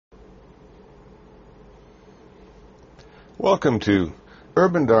Welcome to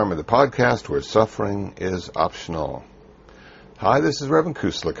Urban Dharma, the podcast where suffering is optional. Hi, this is Reverend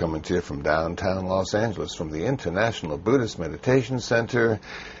Kusala coming to you from downtown Los Angeles from the International Buddhist Meditation Center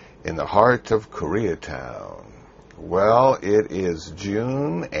in the heart of Koreatown. Well, it is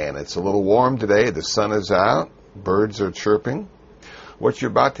June and it's a little warm today. The sun is out. Birds are chirping. What you're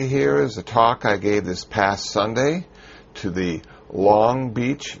about to hear is a talk I gave this past Sunday to the Long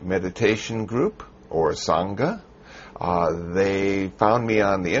Beach Meditation Group, or Sangha. They found me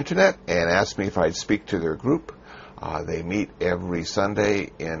on the internet and asked me if I'd speak to their group. They meet every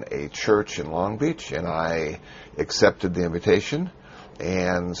Sunday in a church in Long Beach, and I accepted the invitation.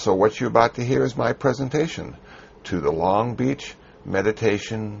 And so what you're about to hear is my presentation to the Long Beach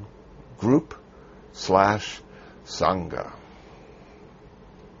Meditation Group / Sangha.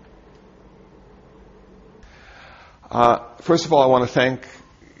 First of all, I want to thank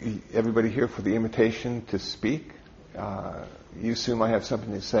everybody here for the invitation to speak. You assume I have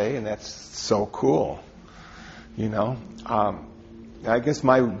something to say, and that's so cool. You know, I guess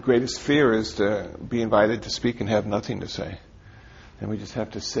my greatest fear is to be invited to speak and have nothing to say. And we just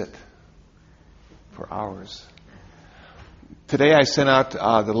have to sit for hours. Today I sent out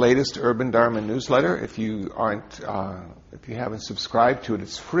the latest Urban Dharma newsletter. If you haven't subscribed to it,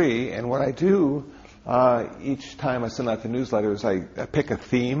 it's free. And what I do each time I send out the newsletter is I pick a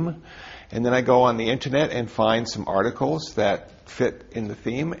theme, and then I go on the internet and find some articles that fit in the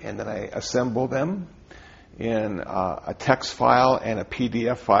theme, and then I assemble them in a text file and a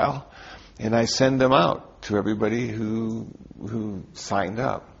PDF file, and I send them out to everybody who signed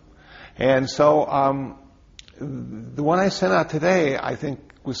up. And so the one I sent out today, I think,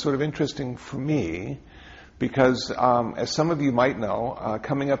 was sort of interesting for me because, as some of you might know,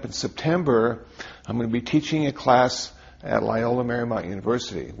 coming up in September, I'm going to be teaching a class at Loyola Marymount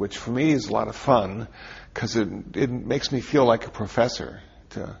University, which for me is a lot of fun because it makes me feel like a professor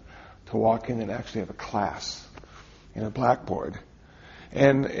to walk in and actually have a class in a blackboard.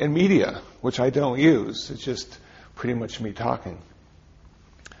 And media, which I don't use. It's just pretty much me talking.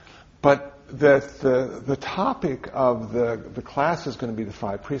 But the topic of the class is going to be the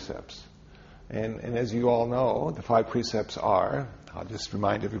 5 precepts. And as you all know, the 5 precepts are, I'll just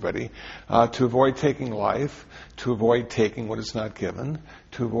remind everybody, to avoid taking life, to avoid taking what is not given,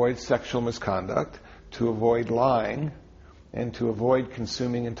 to avoid sexual misconduct, to avoid lying, and to avoid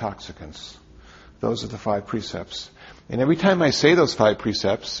consuming intoxicants. Those are the 5 precepts. And every time I say those 5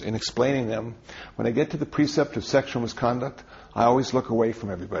 precepts, in explaining them, when I get to the precept of sexual misconduct, I always look away from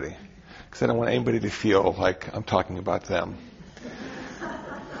everybody, because I don't want anybody to feel like I'm talking about them.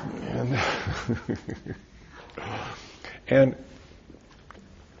 And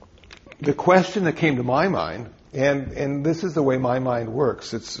the question that came to my mind, and this is the way my mind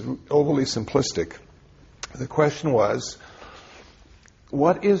works, it's overly simplistic. The question was,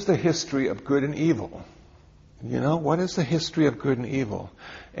 what is the history of good and evil? You know, what is the history of good and evil?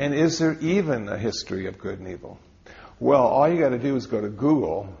 And is there even a history of good and evil? Well, all you got to do is go to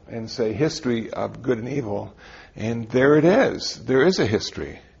Google and say history of good and evil, and there it is. There is a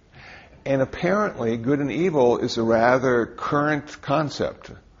history. And apparently, good and evil is a rather current concept,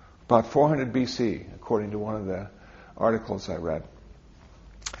 about 400 BC, according to one of the articles I read.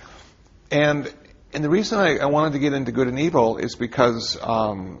 And the reason I wanted to get into good and evil is because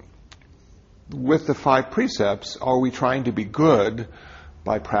with the 5 precepts, are we trying to be good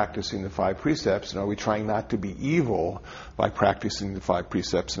by practicing the 5 precepts, and are we trying not to be evil by practicing the 5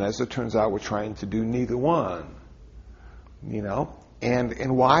 precepts? And as it turns out, we're trying to do neither one. You know?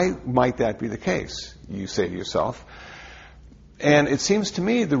 And why might that be the case, you say to yourself? And it seems to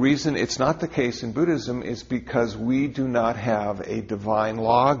me the reason it's not the case in Buddhism is because we do not have a divine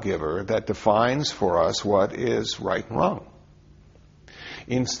lawgiver that defines for us what is right and wrong.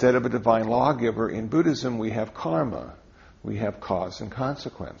 Instead of a divine lawgiver in Buddhism, we have karma. We have cause and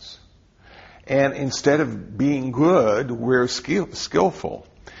consequence. And instead of being good, we're skillful.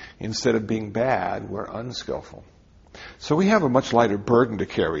 Instead of being bad, we're unskillful. So we have a much lighter burden to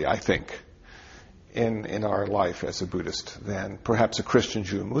carry, I think, in our life as a Buddhist than perhaps a Christian,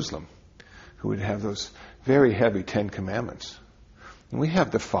 Jew, Muslim, who would have those very heavy 10 commandments. And we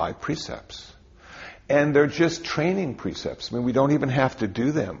have the 5 precepts. And they're just training precepts. I mean, we don't even have to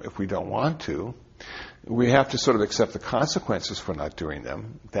do them if we don't want to. We have to sort of accept the consequences for not doing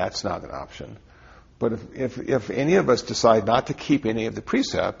them. That's not an option. But if any of us decide not to keep any of the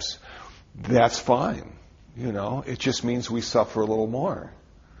precepts, that's fine. You know, it just means we suffer a little more.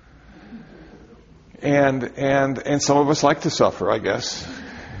 And some of us like to suffer, I guess.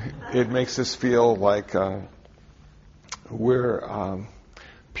 It makes us feel like we're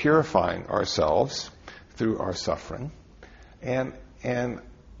purifying ourselves through our suffering. And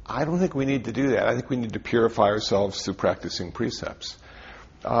I don't think we need to do that. I think we need to purify ourselves through practicing precepts.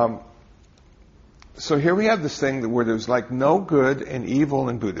 So here we have this thing where there's like no good and evil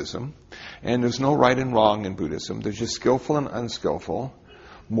in Buddhism, and there's no right and wrong in Buddhism. There's just skillful and unskillful,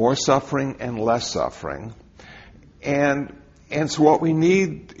 more suffering and less suffering. And so what we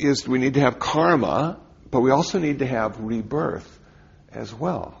need is we need to have karma, but we also need to have rebirth as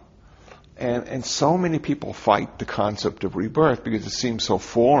well. And so many people fight the concept of rebirth because it seems so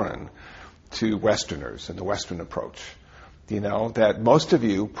foreign to Westerners and the Western approach. That most of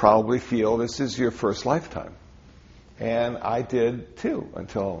you probably feel this is your first lifetime. And I did too,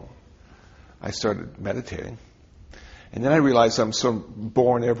 until I started meditating. And then I realized I'm so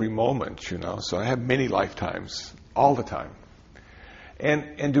born every moment, so I have many lifetimes, all the time.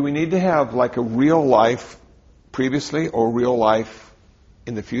 And do we need to have like a real life previously or real life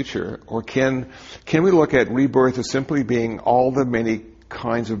in the future? Or can we look at rebirth as simply being all the many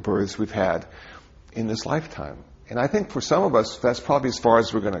kinds of births we've had in this lifetime? And I think for some of us, that's probably as far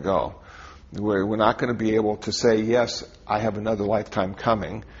as we're going to go. We're not going to be able to say, yes, I have another lifetime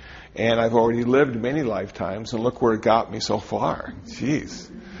coming, and I've already lived many lifetimes, and look where it got me so far.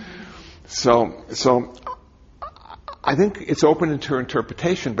 Jeez. So I think it's open to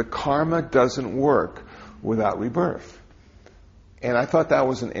interpretation, but karma doesn't work without rebirth. And I thought that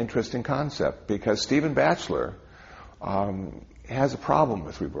was an interesting concept, because Stephen Batchelor has a problem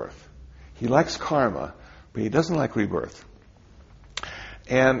with rebirth. He likes karma, but he doesn't like rebirth.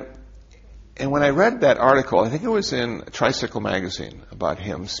 And when I read that article, I think it was in Tricycle magazine, about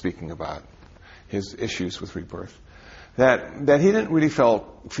him speaking about his issues with rebirth, that he didn't really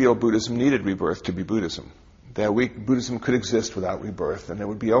feel Buddhism needed rebirth to be Buddhism. That Buddhism could exist without rebirth, and it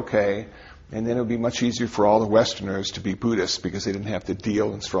would be okay, and then it would be much easier for all the Westerners to be Buddhists because they didn't have to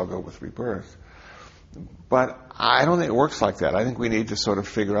deal and struggle with rebirth. But I don't think it works like that. I think we need to sort of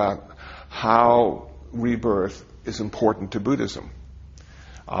figure out how rebirth is important to Buddhism.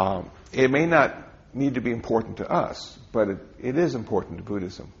 It may not need to be important to us, but it is important to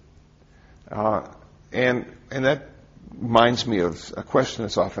Buddhism. And that reminds me of a question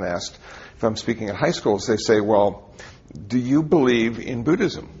that's often asked if I'm speaking at high schools. They say, well, do you believe in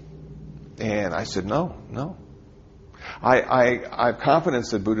Buddhism? And I said, no. I have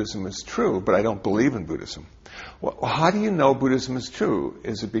confidence that Buddhism is true, but I don't believe in Buddhism. Well, how do you know Buddhism is true?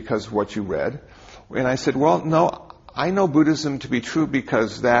 Is it because of what you read? And I said, well, no, I know Buddhism to be true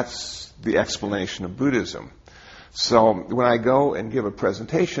because that's the explanation of Buddhism. So when I go and give a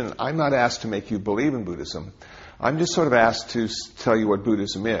presentation, I'm not asked to make you believe in Buddhism. I'm just sort of asked to tell you what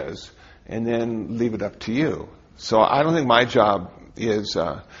Buddhism is and then leave it up to you. So I don't think my job is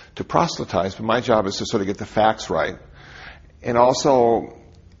to proselytize, but my job is to sort of get the facts right and also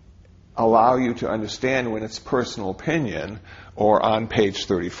allow you to understand when it's personal opinion or on page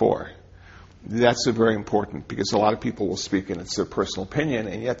 34. That's very important, because a lot of people will speak and it's their personal opinion,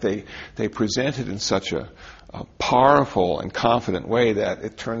 and yet they present it in such a powerful and confident way that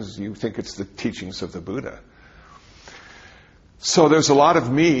you think it's the teachings of the Buddha. So there's a lot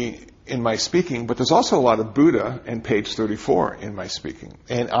of me in my speaking, but there's also a lot of Buddha in page 34 in my speaking.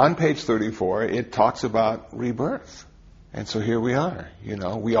 And on page 34, it talks about rebirth. And so here we are,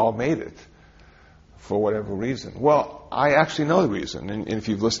 we all made it for whatever reason. Well, I actually know the reason, and if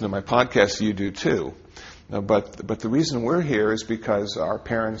you've listened to my podcast, you do too. But the reason we're here is because our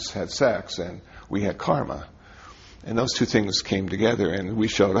parents had sex and we had karma. And those two things came together and we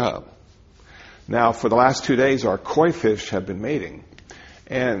showed up. Now, for the last 2 days, our koi fish have been mating.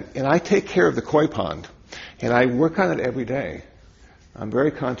 And I take care of the koi pond, and I work on it every day. I'm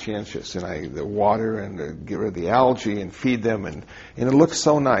very conscientious, and I water and get rid of the algae and feed them, and it looks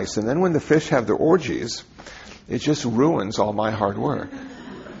so nice. And then when the fish have their orgies, it just ruins all my hard work.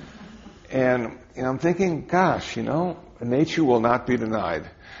 And I'm thinking, gosh, nature will not be denied.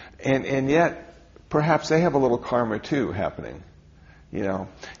 And yet, perhaps they have a little karma too happening.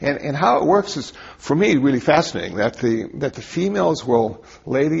 And how it works is, for me, really fascinating, that the females will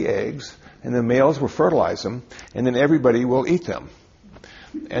lay the eggs, and the males will fertilize them, and then everybody will eat them.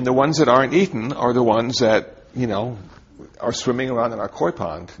 And the ones that aren't eaten are the ones that, are swimming around in our koi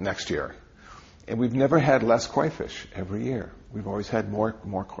pond next year. And we've never had less koi fish every year. We've always had more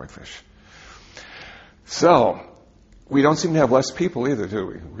koi fish. So, we don't seem to have less people either, do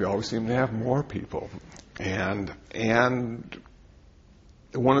we? We always seem to have more people. And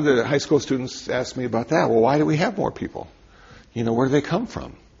one of the high school students asked me about that. Well, why do we have more people? Where do they come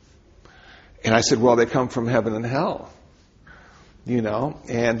from? And I said, well, they come from heaven and hell.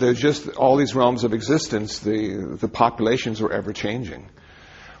 And there's just all these realms of existence, the populations are ever changing.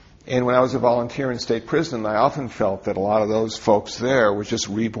 And when I was a volunteer in state prison, I often felt that a lot of those folks there were just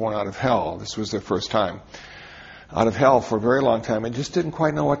reborn out of hell. This was their first time out of hell for a very long time and just didn't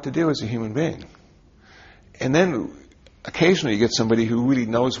quite know what to do as a human being. And then occasionally you get somebody who really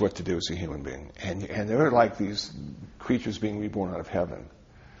knows what to do as a human being. And they're like these creatures being reborn out of heaven.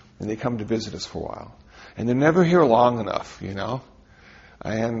 And they come to visit us for a while. And they're never here long enough, you know.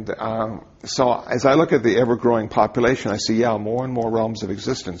 And so as I look at the ever-growing population, I see, more and more realms of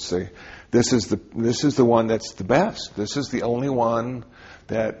existence. This is the one that's the best. This is the only one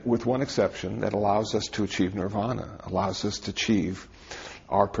that, with one exception, that allows us to achieve nirvana, allows us to achieve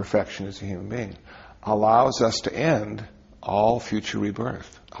our perfection as a human being, allows us to end all future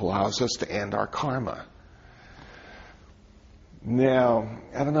rebirth, allows us to end our karma. Now,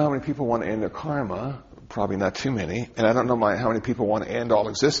 I don't know how many people want to end their karma. Probably not too many. And I don't know how many people want to end all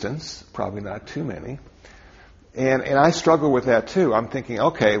existence. Probably not too many. And I struggle with that too. I'm thinking,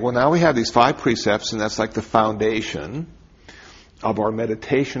 okay, well now we have these 5 precepts, and that's like the foundation of our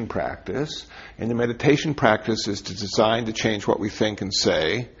meditation practice. And the meditation practice is designed to change what we think and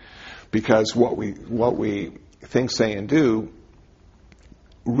say, because what we think, say, and do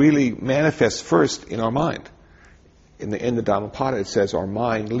really manifests first in our mind. In the Dhammapada, it says our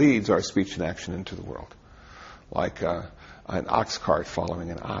mind leads our speech and action into the world, like an ox cart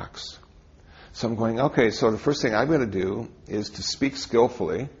following an ox. So I'm going, okay, so the first thing I'm going to do is to speak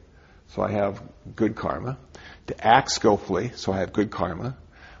skillfully, so I have good karma, to act skillfully, so I have good karma,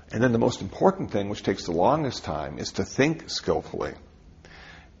 and then the most important thing, which takes the longest time, is to think skillfully.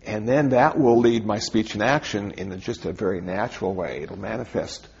 And then that will lead my speech and action in just a very natural way. It'll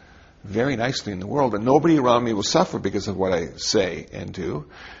manifest very nicely in the world, and nobody around me will suffer because of what I say and do,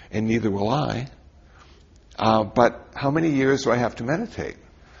 and neither will I. But how many years do I have to meditate?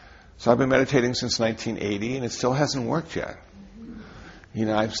 So I've been meditating since 1980, and it still hasn't worked yet. You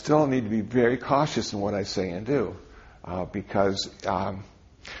know, I still need to be very cautious in what I say and do, because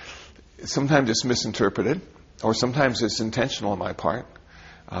sometimes it's misinterpreted, or sometimes it's intentional on my part,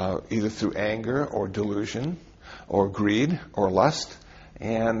 either through anger or delusion or greed or lust.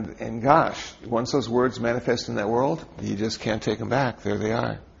 And gosh, once those words manifest in that world, you just can't take them back. There they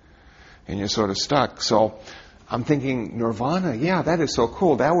are. And you're sort of stuck. So I'm thinking, nirvana, that is so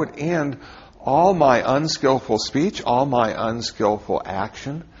cool. That would end all my unskillful speech, all my unskillful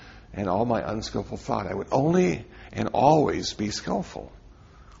action, and all my unskillful thought. I would only and always be skillful.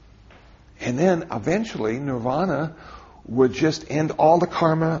 And then eventually nirvana would just end all the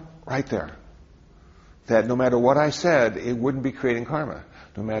karma right there. That no matter what I said, it wouldn't be creating karma.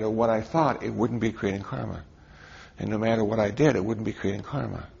 No matter what I thought, it wouldn't be creating karma. And no matter what I did, it wouldn't be creating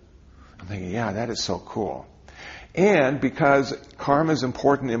karma. I'm thinking, that is so cool. And because karma is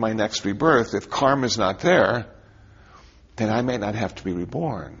important in my next rebirth, if karma is not there, then I may not have to be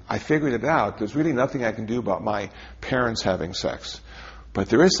reborn. I figured it out. There's really nothing I can do about my parents having sex. But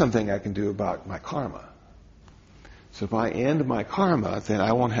there is something I can do about my karma. So if I end my karma, then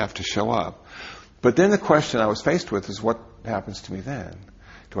I won't have to show up. But then the question I was faced with is, what happens to me then?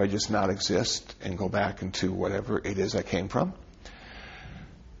 Do I just not exist and go back into whatever it is I came from?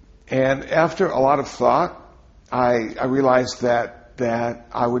 And after a lot of thought, I realized that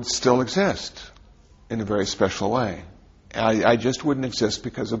I would still exist in a very special way. I just wouldn't exist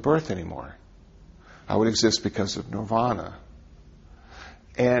because of birth anymore. I would exist because of nirvana.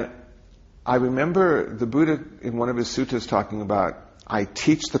 And I remember the Buddha in one of his suttas talking about, I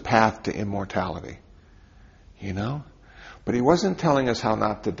teach the path to immortality. You know? But he wasn't telling us how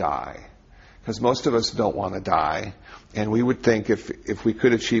not to die. Because most of us don't want to die. And we would think if we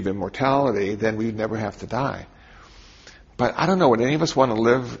could achieve immortality, then we'd never have to die. But I don't know, would any of us want to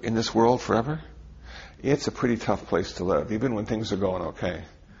live in this world forever? It's a pretty tough place to live, even when things are going okay.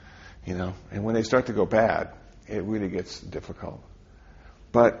 You know? And when they start to go bad, it really gets difficult.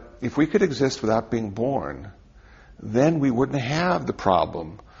 But if we could exist without being born, then we wouldn't have the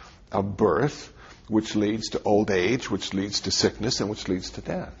problem of birth, which leads to old age, which leads to sickness, and which leads to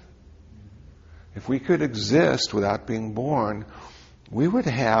death. If we could exist without being born, we would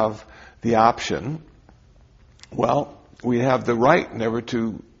have the option, we have the right never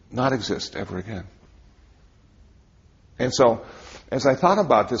to not exist ever again. And so, as I thought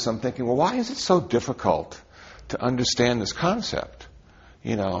about this, I'm thinking, why is it so difficult to understand this concept?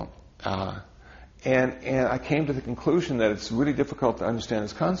 You know, and I came to the conclusion that it's really difficult to understand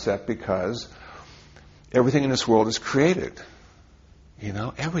this concept because everything in this world is created. You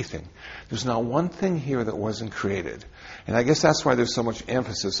know, everything. There's not one thing here that wasn't created. And I guess that's why there's so much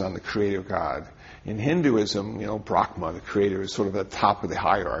emphasis on the creator God. In Hinduism, you know, Brahma, the creator, is sort of at the top of the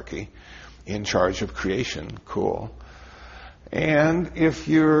hierarchy, in charge of creation. Cool. And if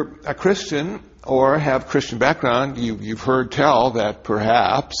you're a Christian or have Christian background, you've heard tell that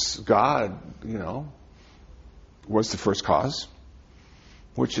perhaps God, was the first cause,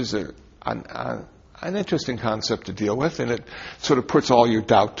 which is an interesting concept to deal with, and it sort of puts all your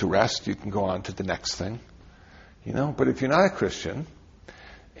doubt to rest. You can go on to the next thing, But if you're not a Christian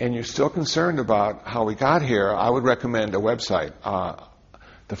and you're still concerned about how we got here, I would recommend a website,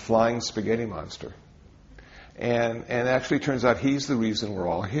 The Flying Spaghetti Monster. And it actually turns out he's the reason we're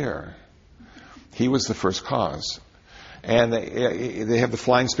all here. He was the first cause. And they have the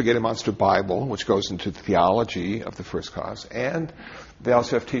Flying Spaghetti Monster Bible, which goes into the theology of the first cause. And they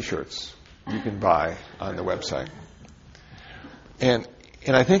also have T-shirts you can buy on the website. And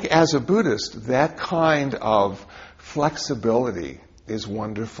I think as a Buddhist, that kind of flexibility is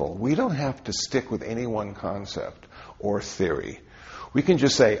wonderful. We don't have to stick with any one concept or theory. We can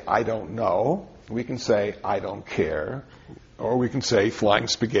just say, I don't know. We can say, I don't care. Or we can say, Flying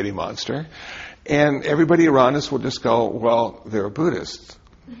Spaghetti Monster. And everybody around us will just go, well, they're a Buddhist.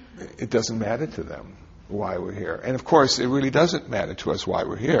 It doesn't matter to them why we're here. And of course, it really doesn't matter to us why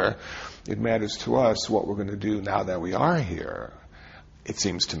we're here. It matters to us what we're going to do now that we are here, it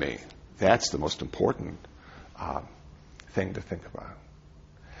seems to me. That's the most important thing to think about.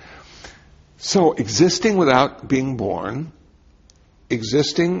 So, existing without being born,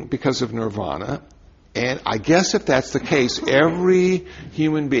 existing because of nirvana, and I guess if that's the case, every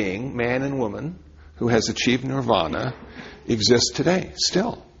human being, man and woman, who has achieved nirvana exists today,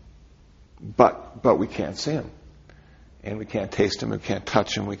 still. But we can't see him. And we can't taste him, we can't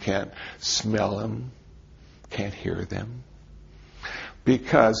touch him, we can't smell him, can't hear them.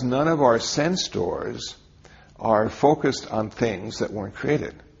 Because none of our sense doors are focused on things that weren't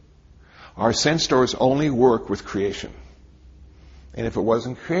created. Our sense doors only work with creation. And if it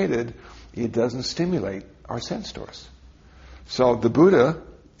wasn't created, it doesn't stimulate our sense doors. So the Buddha,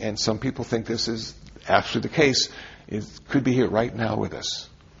 and some people think this is actually the case, could be here right now with us.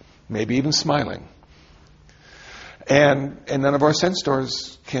 Maybe even smiling. And none of our sense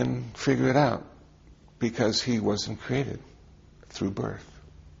doors can figure it out because he wasn't created through birth.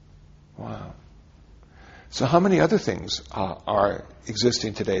 Wow. So how many other things are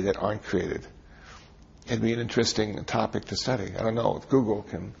existing today that aren't created? It'd be an interesting topic to study. I don't know if Google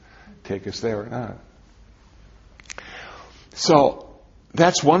can take us there or not. So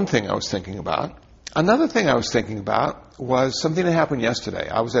that's one thing I was thinking about. Another thing I was thinking about was something that happened yesterday.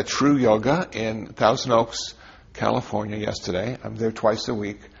 I was at True Yoga in Thousand Oaks, California yesterday. I'm there twice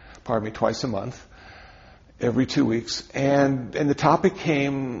a month, every 2 weeks. And the topic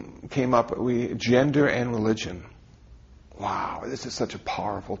came up, gender and religion. Wow, this is such a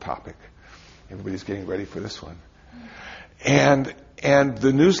powerful topic. Everybody's getting ready for this one. And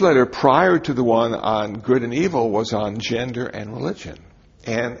the newsletter prior to the one on good and evil was on gender and religion.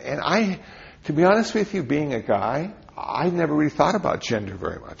 And I, to be honest with you, being a guy, I never really thought about gender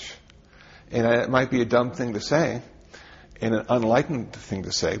very much. And it might be a dumb thing to say, and an unenlightened thing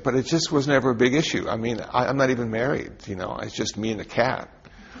to say, but it just was never a big issue. I mean, I'm not even married, It's just me and the cat.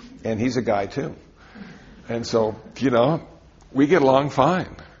 And he's a guy too. And so, we get along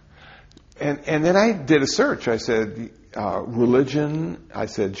fine. And then I did a search. I said religion, I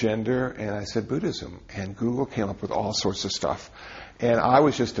said gender, and I said Buddhism. And Google came up with all sorts of stuff. And I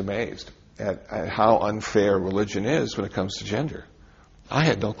was just amazed at how unfair religion is when it comes to gender. I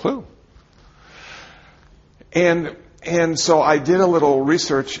had no clue. And so I did a little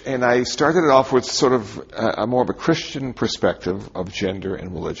research, and I started it off with sort of a more of a Christian perspective of gender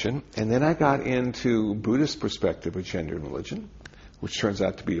and religion. And then I got into Buddhist perspective of gender and religion, which turns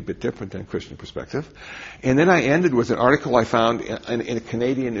out to be a bit different than Christian perspective. And then I ended with an article I found in a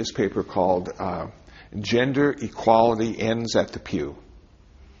Canadian newspaper called Gender Equality Ends at the Pew.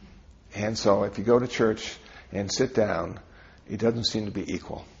 And so if you go to church and sit down, it doesn't seem to be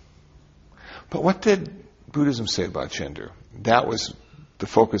equal. But what did Buddhism say about gender? That was the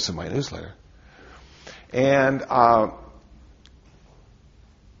focus of my newsletter. And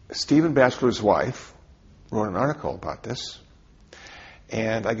Stephen Batchelor's wife wrote an article about this.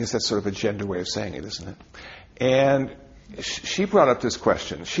 And I guess that's sort of a gender way of saying it, isn't it? And she brought up this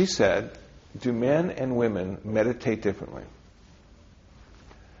question. She said, do men and women meditate differently?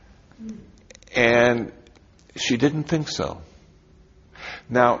 And she didn't think so.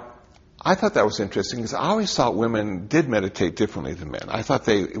 Now, I thought that was interesting because I always thought women did meditate differently than men. I thought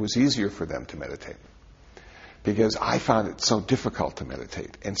it was easier for them to meditate because I found it so difficult to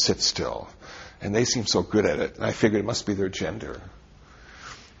meditate and sit still. And they seem so good at it. And I figured it must be their gender.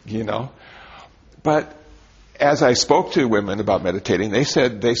 But as I spoke to women about meditating, they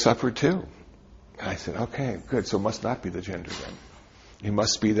said they suffered too. And I said, okay, good. So it must not be the gender then. It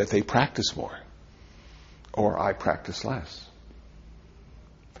must be that they practice more, or I practice less.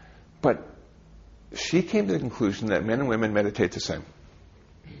 But she came to the conclusion that men and women meditate the same,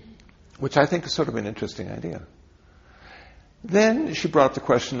 which I think is sort of an interesting idea. Then she brought up the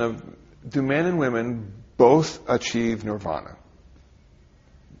question of, do men and women both achieve nirvana?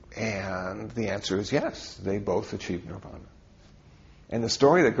 And the answer is yes, they both achieve nirvana. And the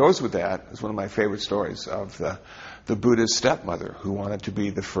story that goes with that is one of my favorite stories of the Buddha's stepmother who wanted to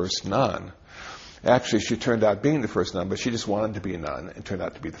be the first nun. Actually, she turned out being the first nun, but she just wanted to be a nun and turned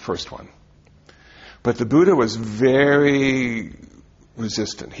out to be the first one. But the Buddha was very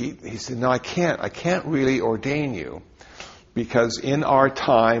resistant. He said, no, I can't really ordain you, because in our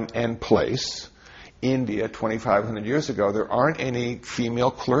time and place, India, 2,500 years ago, there aren't any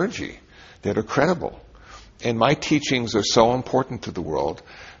female clergy that are credible. And my teachings are so important to the world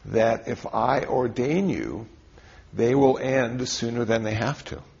that if I ordain you, they will end sooner than they have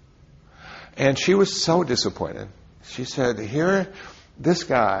to. And she was so disappointed. She said, here, this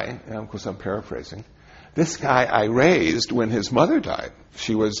guy, and of course I'm paraphrasing, this guy I raised when his mother died.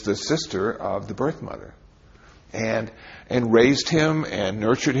 She was the sister of the birth mother. And raised him and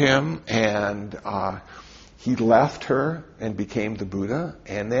nurtured him, and he left her and became the Buddha.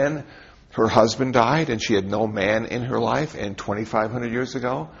 And then her husband died, and she had no man in her life. And 2,500 years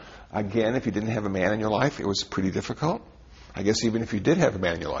ago, again, if you didn't have a man in your life, it was pretty difficult. I guess even if you did have a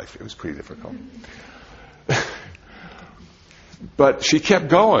man in your life, it was pretty difficult. But she kept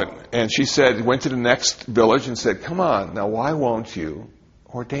going, and she went to the next village and said, come on, now why won't you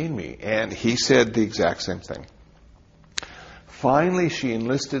ordain me? And he said the exact same thing. Finally, she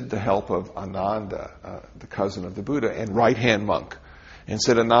enlisted the help of Ananda, the cousin of the Buddha, and right-hand monk, and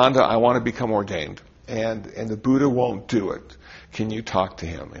said, Ananda, I want to become ordained, and the Buddha won't do it. Can you talk to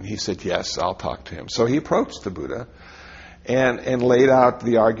him? And he said, yes, I'll talk to him. So he approached the Buddha and laid out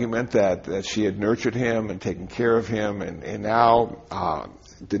the argument that she had nurtured him and taken care of him, and now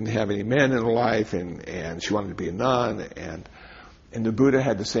didn't have any men in her life, and she wanted to be a nun, and the Buddha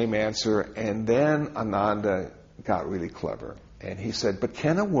had the same answer. And then Ananda got really clever. And he said, but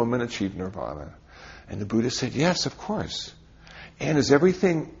can a woman achieve nirvana? And the Buddha said, yes, of course. And is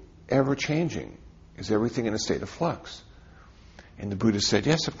everything ever changing? Is everything in a state of flux? And the Buddha said,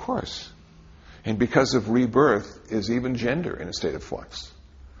 yes, of course. And because of rebirth, is even gender in a state of flux?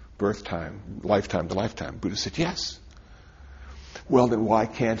 Birth time, lifetime to lifetime. Buddha said, yes. Well, then why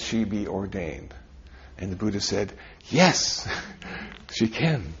can't she be ordained? And the Buddha said, yes, she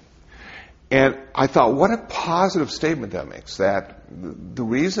can. And I thought, what a positive statement that makes, that the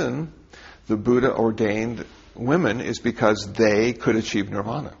reason the Buddha ordained women is because they could achieve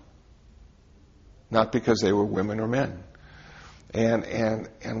nirvana, not because they were women or men. And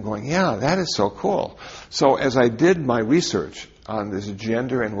I'm going, yeah, that is so cool. So as I did my research on this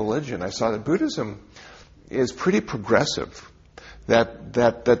gender and religion, I saw that Buddhism is pretty progressive, that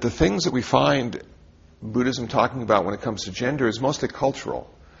the things that we find Buddhism talking about when it comes to gender is mostly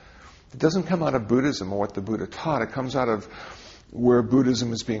cultural. It doesn't come out of Buddhism or what the Buddha taught. It comes out of where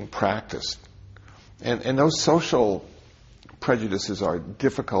Buddhism is being practiced. And those social prejudices are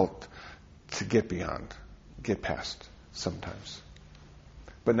difficult to get past sometimes.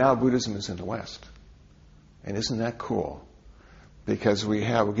 But now Buddhism is in the West. And isn't that cool? Because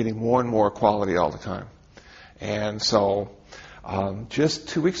we're getting more and more equality all the time. And so just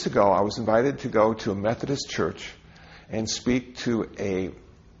 2 weeks ago, I was invited to go to a Methodist church and speak to a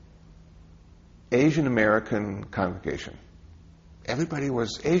Asian American congregation. Everybody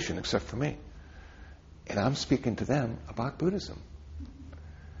was Asian except for me. And I'm speaking to them about Buddhism.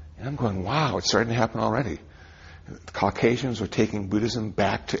 And I'm going, wow, it's starting to happen already. The Caucasians are taking Buddhism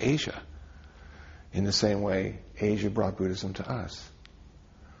back to Asia in the same way Asia brought Buddhism to us.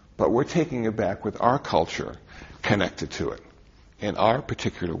 But we're taking it back with our culture connected to it and our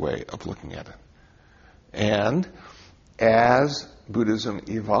particular way of looking at it. And as Buddhism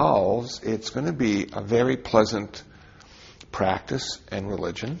evolves, it's going to be a very pleasant practice and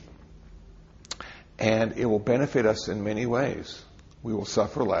religion, and it will benefit us in many ways. We will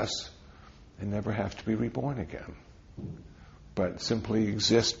suffer less and never have to be reborn again, but simply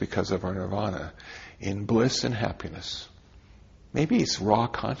exist because of our nirvana in bliss and happiness. Maybe it's raw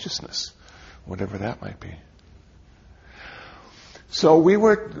consciousness, whatever that might be. So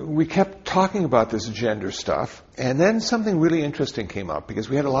we kept talking about this gender stuff, and then something really interesting came up because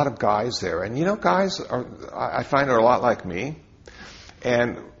we had a lot of guys there, and guys I find are a lot like me,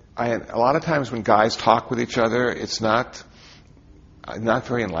 and a lot of times when guys talk with each other, it's not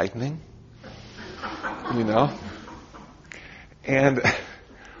very enlightening,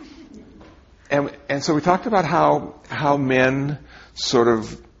 And so we talked about how men sort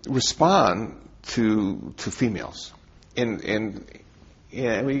of respond to females. And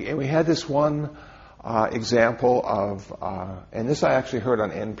we had this one example of, and this I actually heard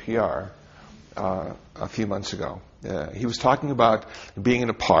on NPR a few months ago. He was talking about being in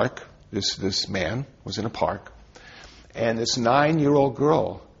a park. This man was in a park, and this 9-year-old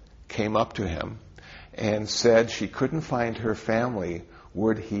girl came up to him and said she couldn't find her family.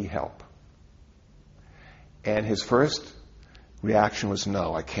 Would he help? And his first reaction was,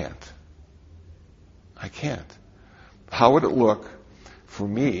 no, I can't. I can't. How would it look for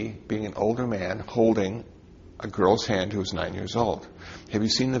me, being an older man, holding a girl's hand who was 9 years old? Have you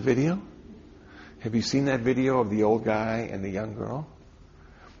seen the video? Have you seen that video of the old guy and the young girl?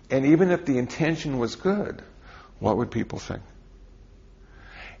 And even if the intention was good, what would people think?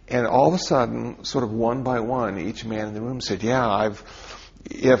 And all of a sudden, sort of one by one, each man in the room said, yeah,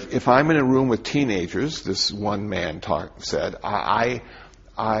 if I'm in a room with teenagers, this one man said, I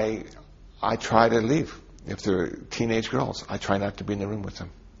try to leave. If they're teenage girls, I try not to be in the room with them.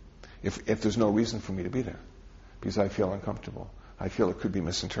 If there's no reason for me to be there, because I feel uncomfortable. I feel it could be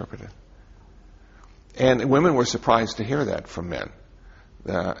misinterpreted. And women were surprised to hear that from men.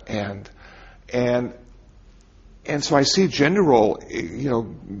 And so I see gender role,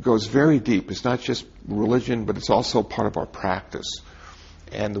 goes very deep. It's not just religion, but it's also part of our practice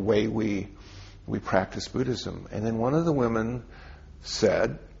and the way we practice Buddhism. And then one of the women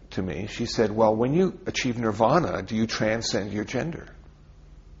said to me, she said, well, when you achieve nirvana, do you transcend your gender?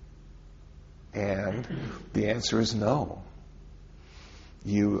 And the answer is no.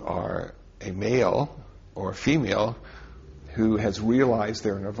 You are a male or a female who has realized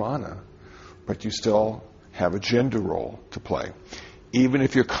their nirvana, but you still have a gender role to play. Even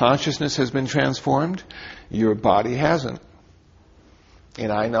if your consciousness has been transformed, your body hasn't.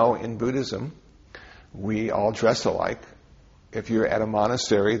 And I know in Buddhism, we all dress alike. If you're at a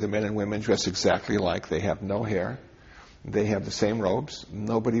monastery, the men and women dress exactly alike. They have no hair. They have the same robes.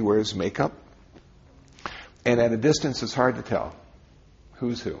 Nobody wears makeup. And at a distance, it's hard to tell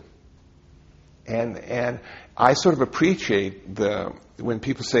who's who. And I sort of appreciate when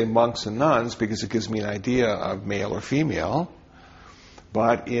people say monks and nuns, because it gives me an idea of male or female.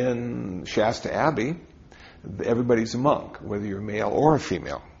 But in Shasta Abbey, everybody's a monk, whether you're male or a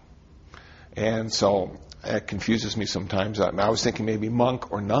female. And so it confuses me sometimes. I was thinking maybe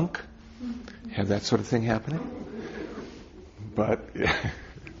monk or nunk. Have that sort of thing happening. But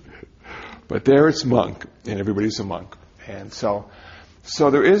there it's monk, and everybody's a monk. And so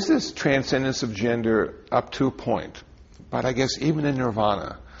there is this transcendence of gender up to a point. But I guess even in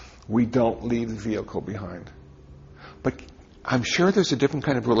nirvana, we don't leave the vehicle behind. But I'm sure there's a different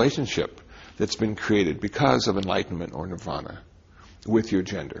kind of relationship that's been created because of enlightenment or nirvana with your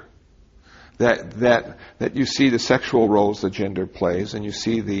gender. That you see the sexual roles that gender plays, and you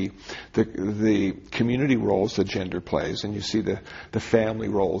see the community roles that gender plays, and you see the family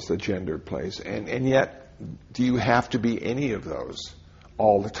roles that gender plays. And yet, do you have to be any of those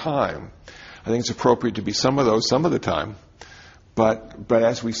all the time? I think it's appropriate to be some of those some of the time. But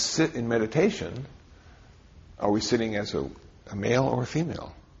as we sit in meditation, are we sitting as a male or a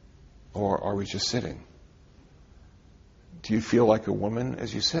female? Or are we just sitting? Do you feel like a woman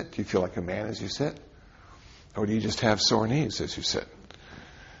as you sit? Do you feel like a man as you sit? Or do you just have sore knees as you sit?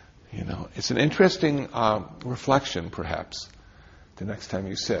 It's an interesting reflection, perhaps, the next time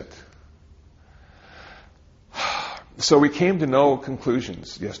you sit. So we came to no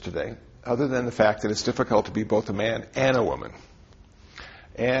conclusions yesterday, other than the fact that it's difficult to be both a man and a woman.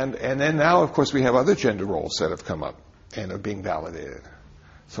 And then now, of course, we have other gender roles that have come up and are being validated.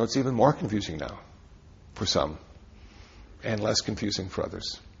 So it's even more confusing now for some, and less confusing for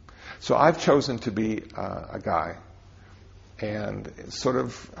others. So I've chosen to be a guy, and sort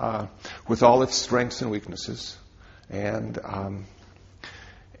of with all its strengths and weaknesses, and I'm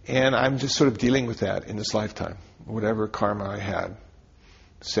just sort of dealing with that in this lifetime. Whatever karma I had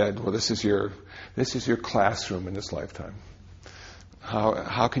said, well, this is your classroom in this lifetime.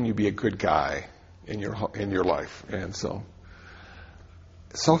 How can you be a good guy in your life? And so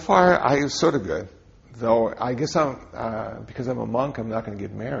far I'm sort of good. Though I guess because I'm a monk, I'm not going to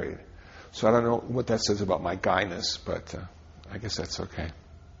get married. So I don't know what that says about my guyness, but I guess that's okay.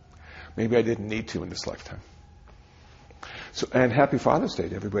 Maybe I didn't need to in this lifetime. So, and happy Father's Day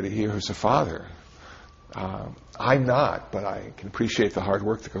to everybody here who's a father. I'm not, but I can appreciate the hard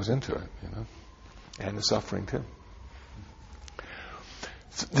work that goes into it, and the suffering too.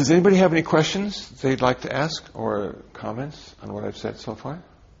 So, does anybody have any questions they'd like to ask or comments on what I've said so far?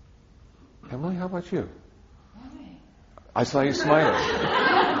 Emily, how about you? I saw you smiling.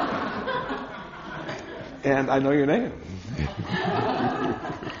 And I know your name.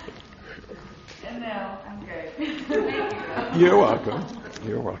 And now I'm good. Thank you. You're welcome.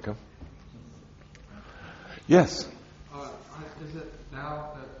 You're welcome. Yes. Is it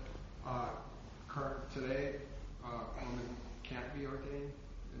now that today women can't be ordained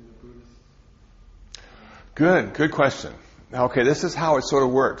in the Buddhist? Good question. Okay, this is how it sort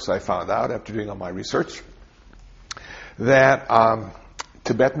of works. I found out after doing all my research that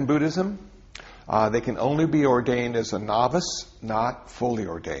Tibetan Buddhism, they can only be ordained as a novice, not fully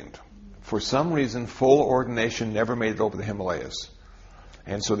ordained. For some reason, full ordination never made it over the Himalayas.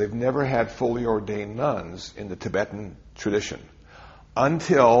 And so they've never had fully ordained nuns in the Tibetan tradition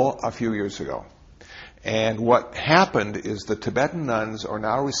until a few years ago. And what happened is the Tibetan nuns are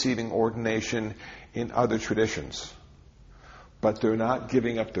now receiving ordination in other traditions. But they're not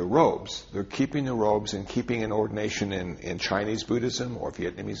giving up their robes. They're keeping the robes and keeping an ordination in Chinese Buddhism or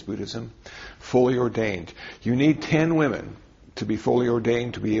Vietnamese Buddhism, fully ordained. You need 10 women to be fully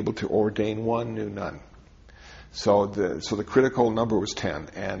ordained to be able to ordain one new nun. So the critical number was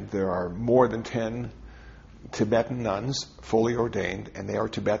 10, and there are more than 10 Tibetan nuns fully ordained, and they are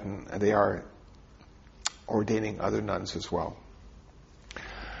ordaining other nuns as well.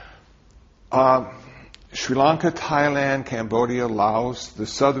 Sri Lanka, Thailand, Cambodia, Laos, the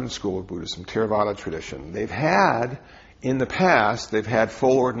southern school of Buddhism, Theravada tradition, in the past, they've had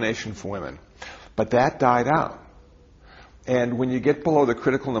full ordination for women. But that died out. And when you get below the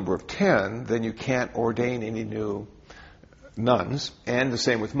critical number of 10, then you can't ordain any new nuns, and the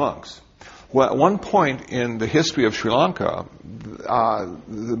same with monks. Well, at one point in the history of Sri Lanka,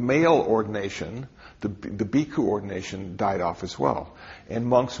 the male ordination, the bhikkhu ordination, died off as well. And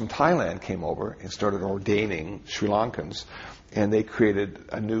monks from Thailand came over and started ordaining Sri Lankans, and they created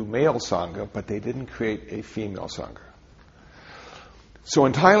a new male sangha, but they didn't create a female sangha. So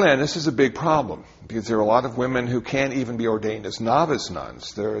in Thailand, this is a big problem because there are a lot of women who can't even be ordained as novice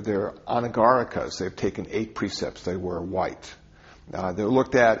nuns. They're anagarikas. They've taken 8 precepts. They wear white. They're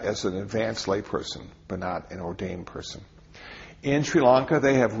looked at as an advanced layperson, but not an ordained person. In Sri Lanka,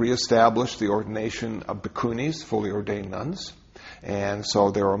 they have reestablished the ordination of bhikkhunis, fully ordained nuns. And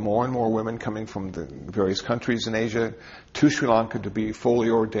so there are more and more women coming from the various countries in Asia to Sri Lanka to be fully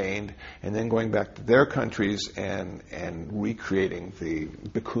ordained, and then going back to their countries and recreating the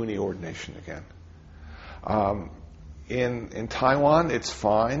bhikkhuni ordination again. In Taiwan, it's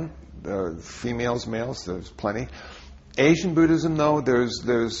fine. The females, males, there's plenty. Asian Buddhism, though, there is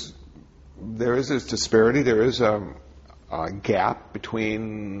this disparity. There is a gap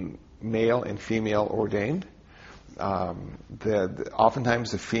between male and female ordained.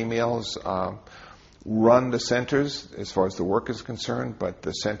 Oftentimes the females run the centers as far as the work is concerned, but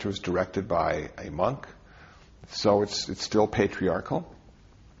the center is directed by a monk, so it's still patriarchal.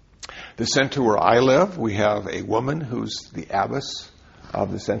 The center where I live, we have a woman who's the abbess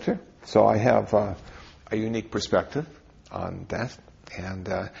of the center, so I have a unique perspective on that, and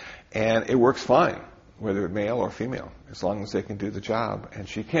it works fine, whether male or female, as long as they can do the job, and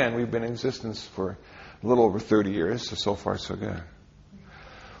she can. We've been in existence for a little over 30 years, so far so good.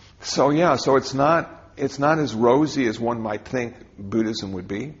 So it's not as rosy as one might think Buddhism would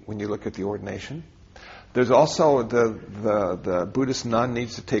be when you look at the ordination. There's also the Buddhist nun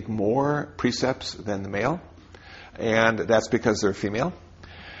needs to take more precepts than the male, and that's because they're female.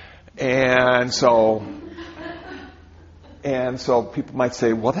 And so people might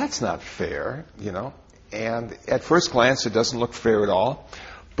say, well, that's not fair, And at first glance, it doesn't look fair at all.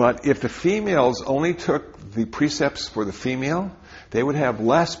 But if the females only took the precepts for the female, they would have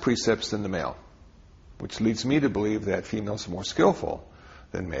less precepts than the male, which leads me to believe that females are more skillful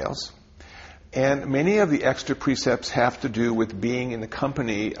than males. And many of the extra precepts have to do with being in the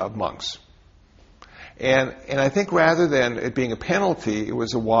company of monks. And I think rather than it being a penalty, it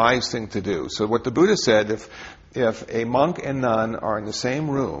was a wise thing to do. So what the Buddha said, if a monk and nun are in the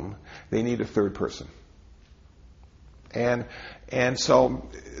same room, they need a third person. And so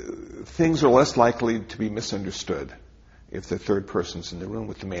things are less likely to be misunderstood if the third person's in the room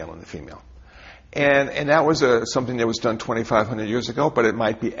with the male and the female. And that was something that was done 2,500 years ago, but it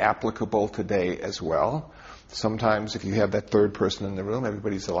might be applicable today as well. Sometimes if you have that third person in the room,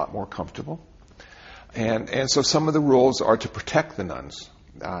 everybody's a lot more comfortable. And so some of the rules are to protect the nuns,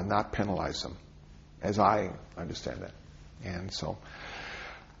 not penalize them, as I understand it. And so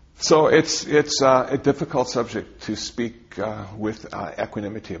it's a difficult subject to speak with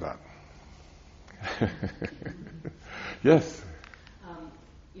equanimity about. Yes?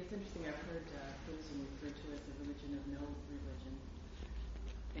 It's interesting, I've heard Buddhism referred to as the religion of no religion.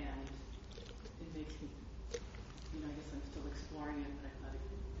 And it makes me, I guess I'm still exploring it, but I thought it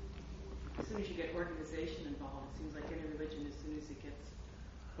as soon as you get organization involved, it seems like any religion, as soon as it gets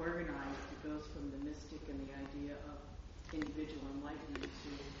organized, it goes from the mystic and the idea of individual enlightenment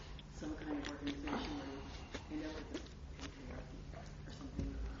to some kind of organization where you end up with a patriarchy or something.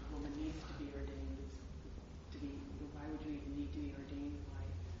 A woman needs to be ordained. Why would you even need to be ordained by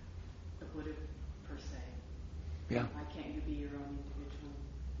a Buddha per se? Yeah. Why can't you be your own individual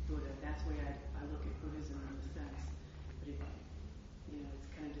Buddha? That's the way I look at Buddhism in a sense. But it's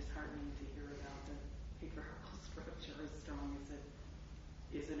kind of disheartening to hear about the patriarchal structure as strong as it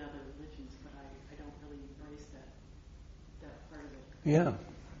is in other religions, but I don't really embrace that part of it.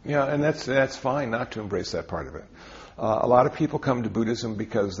 Yeah, and that's fine not to embrace that part of it. A lot of people come to Buddhism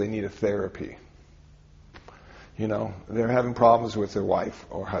because they need a therapy. They're having problems with their wife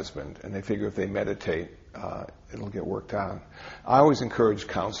or husband, and they figure if they meditate, it'll get worked out. I always encourage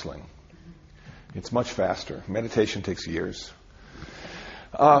counseling. It's much faster. Meditation takes years.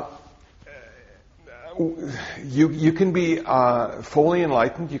 You can be fully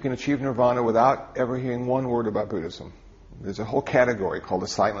enlightened. You can achieve nirvana without ever hearing one word about Buddhism. There's a whole category called the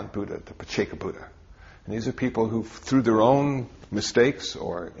silent Buddha, the Pacceka Buddha. And these are people who, through their own mistakes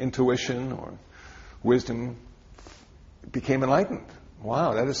or intuition or wisdom, became enlightened.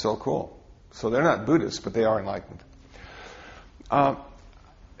 Wow, that is so cool. So they're not Buddhists, but they are enlightened.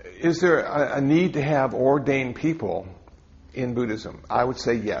 Is there a need to have ordained people in Buddhism? I would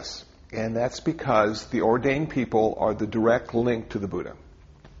say yes. And that's because the ordained people are the direct link to the Buddha.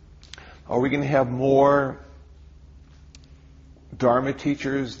 Are we going to have more Dharma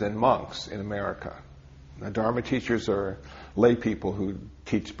teachers than monks in America? Now, Dharma teachers are lay people who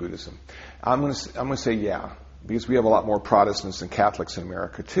teach Buddhism. I'm going to say yeah, because we have a lot more Protestants and Catholics in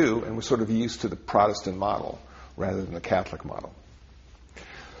America too, and we're sort of used to the Protestant model rather than the Catholic model.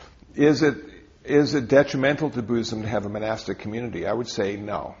 Is it detrimental to Buddhism to have a monastic community? I would say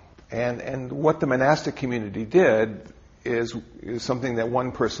no. And what the monastic community did is something that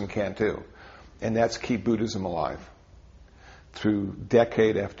one person can't do, and that's keep Buddhism alive through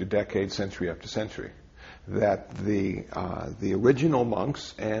decade after decade, century after century. That the original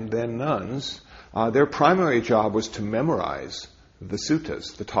monks and then nuns, their primary job was to memorize the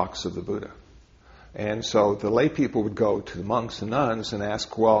suttas, the talks of the Buddha. And so the lay people would go to the monks and nuns and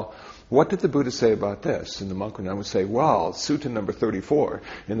ask, well, what did the Buddha say about this? And the monk or nun would say, well, Sutta number 34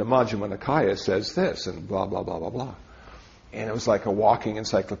 in the Majjhima Nikaya says this, and blah, blah, blah, blah, blah. And it was like a walking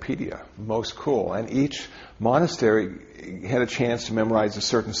encyclopedia. Most cool. And each monastery had a chance to memorize a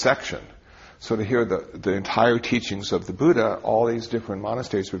certain section. So to hear the entire teachings of the Buddha, all these different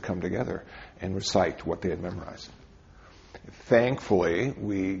monasteries would come together and recite what they had memorized. Thankfully,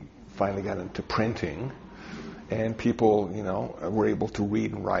 we finally got into printing, and people, were able to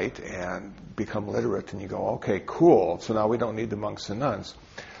read and write and become literate, and you go, okay, cool, so now we don't need the monks and nuns.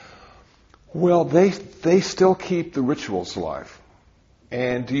 Well, they still keep the rituals alive.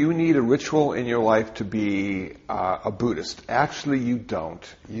 And do you need a ritual in your life to be a Buddhist? Actually, you don't.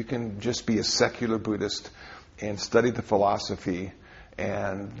 You can just be a secular Buddhist and study the philosophy,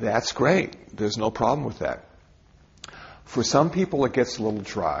 and that's great. There's no problem with that. For some people, it gets a little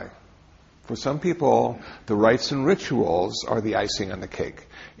dry. For some people, the rites and rituals are the icing on the cake.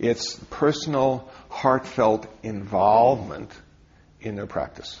 It's personal, heartfelt involvement in their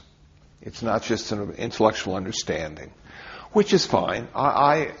practice. It's not just an intellectual understanding, which is fine.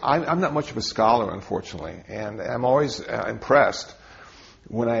 I'm not much of a scholar, unfortunately, and I'm always impressed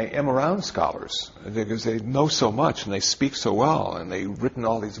when I am around scholars, because they know so much and they speak so well, and they've written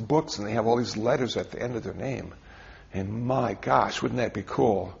all these books and they have all these letters at the end of their name. And my gosh, wouldn't that be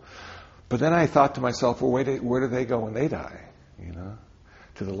cool? But then I thought to myself, well, where do they go when they die?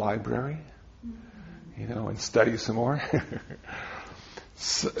 To the library? And study some more?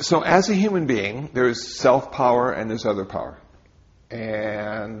 So as a human being, there's self-power and there's other power.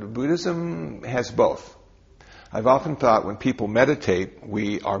 And Buddhism has both. I've often thought when people meditate,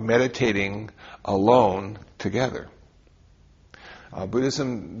 we are meditating alone together.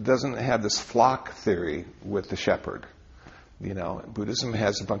 Buddhism doesn't have this flock theory with the shepherd. Buddhism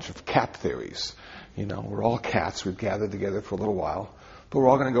has a bunch of cat theories. We're all cats. We've gathered together for a little while, but we're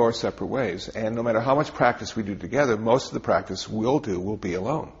all going to go our separate ways. And no matter how much practice we do together, most of the practice we'll do will be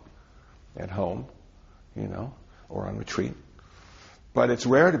alone, at home, or on retreat. But it's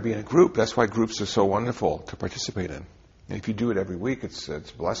rare to be in a group. That's why groups are so wonderful to participate in. And if you do it every week, it's a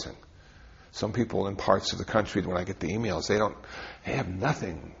blessing. Some people in parts of the country, when I get the emails, they have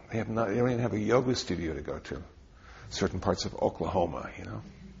nothing. They don't even have a yoga studio to go to. Certain parts of Oklahoma,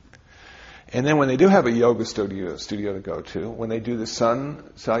 And then when they do have a yoga studio to go to, when they do the sun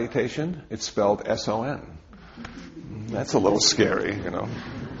salutation, it's spelled S-O-N. That's a little scary,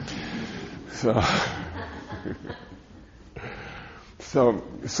 So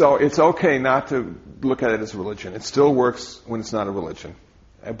it's okay not to look at it as a religion. It still works when it's not a religion.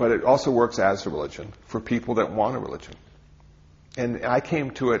 But it also works as a religion for people that want a religion. And I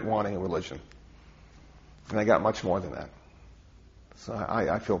came to it wanting a religion. And I got much more than that. So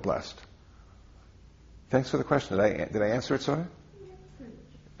I feel blessed. Thanks for the question. Did I answer it, Sawyer?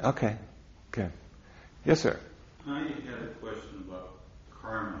 Okay. Good. Yes, sir. I had a question about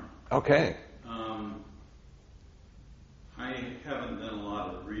karma. Okay. I haven't done a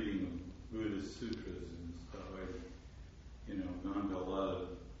lot of reading of Buddhist sutras and stuff. I've gone to a lot of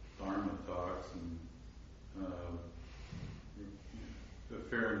Dharma talks and a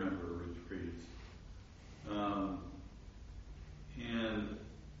fair number of retreats. And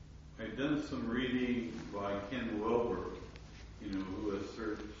I've done some reading by Ken Wilber, who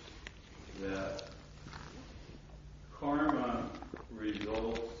asserts that karma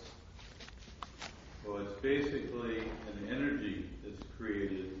results, it's basically an energy that's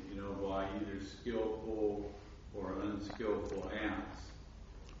created, by either skillful or unskillful acts.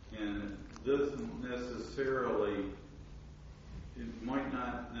 And it might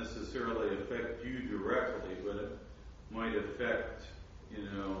not necessarily affect you directly, but it might affect,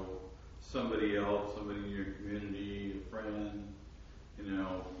 somebody else, somebody in your community, a friend,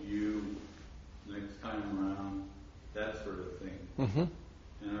 you next time around, that sort of thing. Mm-hmm.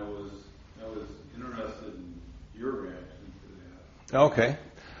 And I was interested in your reaction to that. Okay.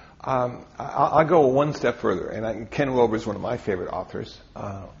 I'll go one step further. And Ken Wilber is one of my favorite authors.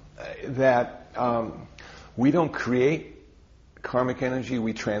 That we don't create karmic energy,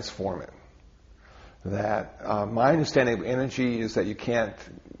 we transform it. That my understanding of energy is that you can't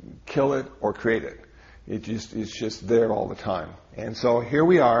kill it or create it. It's just there all the time. And so here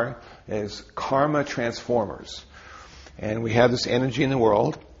we are as karma transformers. And we have this energy in the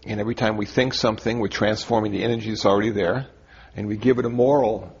world, and every time we think something, we're transforming the energy that's already there, and we give it a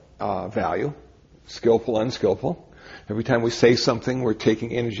moral value, skillful, unskillful. Every time we say something, we're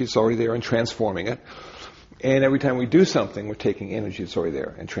taking energy that's already there and transforming it. And every time we do something, we're taking energy that's already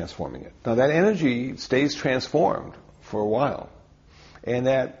there and transforming it. Now that energy stays transformed for a while. And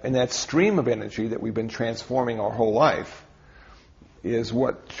that stream of energy that we've been transforming our whole life is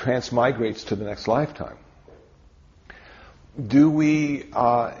what transmigrates to the next lifetime. Do we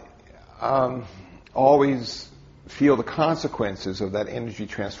always feel the consequences of that energy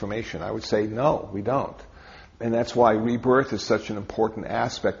transformation? I would say no, we don't. And that's why rebirth is such an important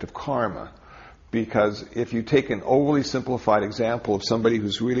aspect of karma. Because if you take an overly simplified example of somebody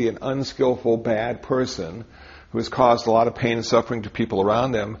who's really an unskillful, bad person, who has caused a lot of pain and suffering to people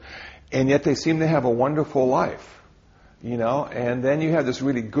around them, and yet they seem to have a wonderful life, and then you have this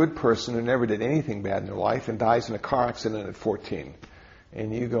really good person who never did anything bad in their life and dies in a car accident at 14.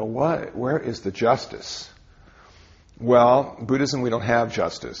 And you go, what? Where is the justice? Well, Buddhism, we don't have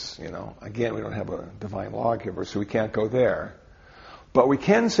justice, Again, we don't have a divine lawgiver, so we can't go there. But we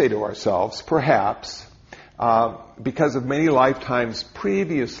can say to ourselves, perhaps, because of many lifetimes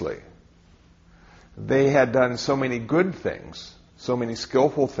previously, they had done so many good things, so many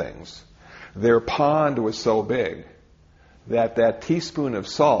skillful things, their pond was so big that teaspoon of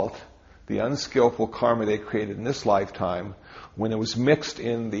salt, the unskillful karma they created in this lifetime, when it was mixed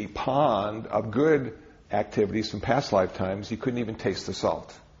in the pond of good activities from past lifetimes, you couldn't even taste the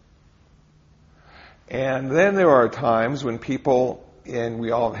salt. And then there are times when people, and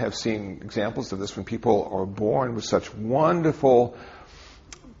we all have seen examples of this, when people are born with such wonderful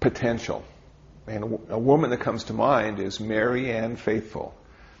potential. And a woman that comes to mind is Mary Ann Faithfull.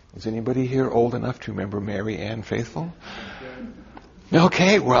 Is anybody here old enough to remember Mary Ann Faithfull?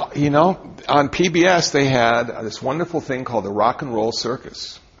 Okay, well, on PBS they had this wonderful thing called the Rock and Roll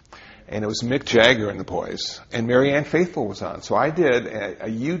Circus. And it was Mick Jagger and the boys. And Mary Ann Faithfull was on. So I did a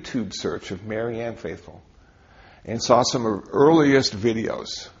YouTube search of Mary Ann Faithfull and saw some of her earliest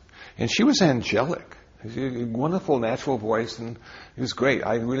videos. And she was angelic. She had a wonderful natural voice, and it was great.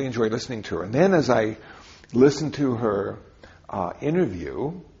 I really enjoyed listening to her. And then as I listened to her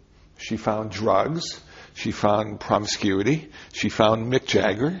interview, she found drugs, she found promiscuity, she found Mick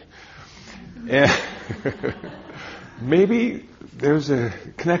Jagger. And maybe there's a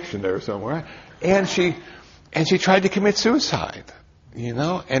connection there somewhere. And she tried to commit suicide,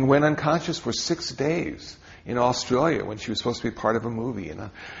 and went unconscious for 6 days in Australia when she was supposed to be part of a movie,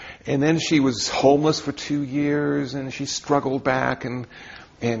 And then she was homeless for 2 years, and she struggled back, and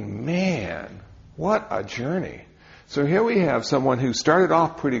man, what a journey. So here we have someone who started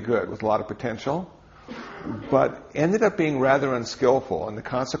off pretty good with a lot of potential, but ended up being rather unskillful, and the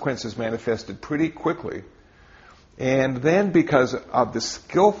consequences manifested pretty quickly. And then because of the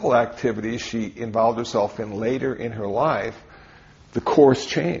skillful activities she involved herself in later in her life, the course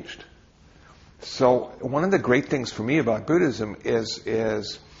changed. So one of the great things for me about Buddhism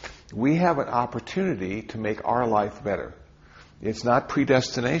is we have an opportunity to make our life better. It's not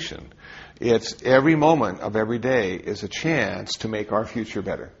predestination. It's every moment of every day is a chance to make our future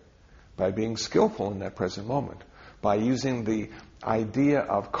better by being skillful in that present moment, by using the idea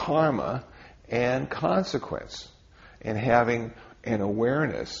of karma and consequence, and having an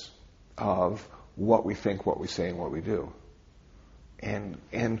awareness of what we think, what we say, and what we do.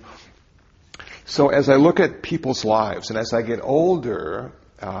 And so as I look at people's lives, and as I get older,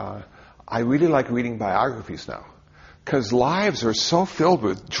 I really like reading biographies now. Because lives are so filled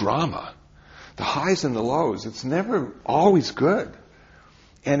with drama. The highs and the lows. It's never always good.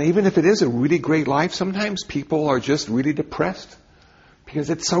 And even if it is a really great life, sometimes people are just really depressed. Because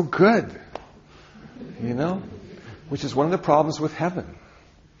it's so good. You know? Which is one of the problems with heaven.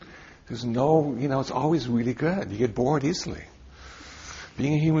 There's no, it's always really good. You get bored easily.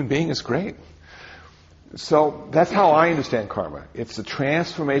 Being a human being is great. So that's how I understand karma. It's a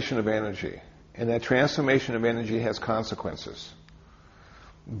transformation of energy. And that transformation of energy has consequences.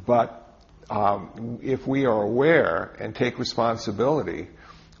 But if we are aware and take responsibility,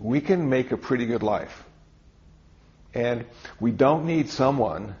 we can make a pretty good life. And we don't need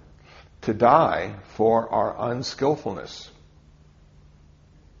someone to die for our unskillfulness.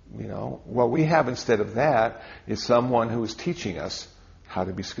 What we have instead of that is someone who is teaching us how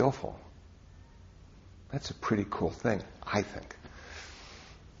to be skillful. That's a pretty cool thing, I think.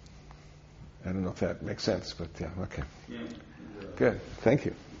 I don't know if that makes sense, but yeah, okay. Yeah. Good. Thank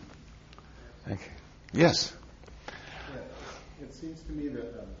you. Thank you. Yes? Yeah. It seems to me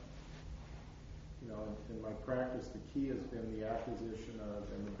that, in my practice, the key has been the acquisition of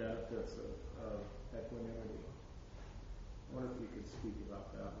and the benefits of equanimity. I wonder if you could speak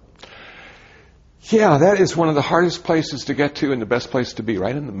about that. Yeah, that is one of the hardest places to get to and the best place to be,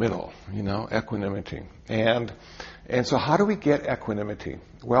 right in the middle, equanimity. And so how do we get equanimity?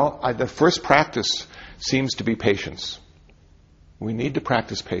 Well, the first practice seems to be patience. We need to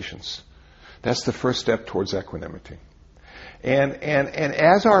practice patience. That's the first step towards equanimity. And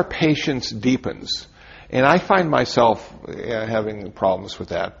as our patience deepens, and I find myself having problems with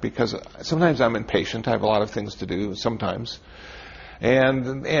that because sometimes I'm impatient. I have a lot of things to do sometimes.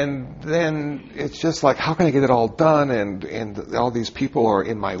 And then it's just like, how can I get it all done? And all these people are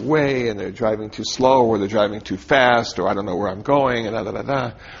in my way, and they're driving too slow, or they're driving too fast, or I don't know where I'm going, and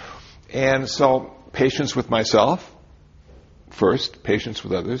da-da-da-da. And so, patience with myself, first. Patience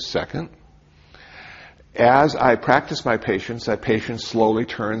with others, second. As I practice my patience, that patience slowly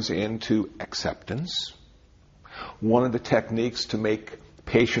turns into acceptance. One of the techniques to make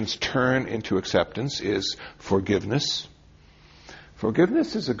patience turn into acceptance is forgiveness.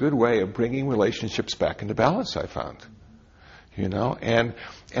 Forgiveness is a good way of bringing relationships back into balance, I found. And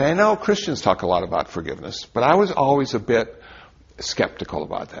I know Christians talk a lot about forgiveness, but I was always a bit skeptical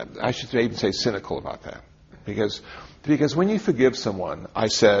about that. I should even say cynical about that. Because when you forgive someone, I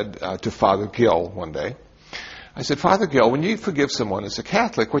said to Father Gill one day, I said, Father Gill, when you forgive someone as a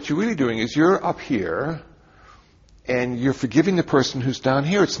Catholic, what you're really doing is you're up here and you're forgiving the person who's down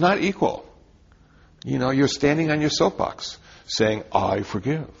here. It's not equal. You're standing on your soapbox saying, I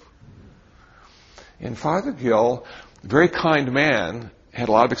forgive. And Father Gill, very kind man, had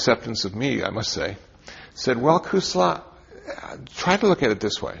a lot of acceptance of me, I must say, said, well, Kusala, try to look at it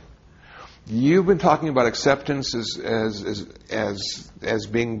this way. You've been talking about acceptance as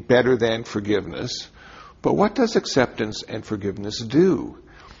being better than forgiveness, but what does acceptance and forgiveness do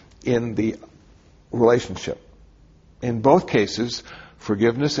in the relationship? In both cases,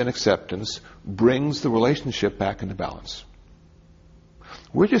 forgiveness and acceptance brings the relationship back into balance.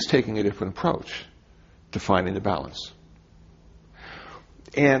 We're just taking a different approach to finding the balance.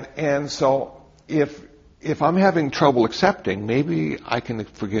 And so if I'm having trouble accepting, maybe I can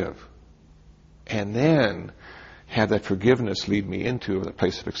forgive. And then have that forgiveness lead me into a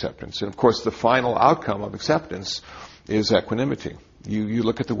place of acceptance. And of course, the final outcome of acceptance is equanimity. You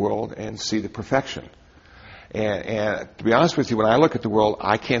look at the world and see the perfection. And to be honest with you, when I look at the world,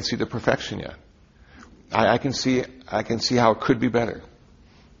 I can't see the perfection yet. I can see how it could be better.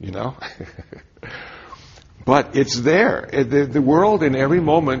 But it's there. The world in every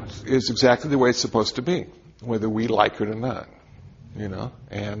moment is exactly the way it's supposed to be, whether we like it or not.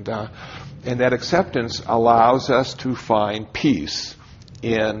 And that acceptance allows us to find peace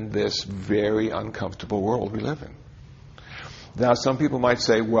in this very uncomfortable world we live in. Now, some people might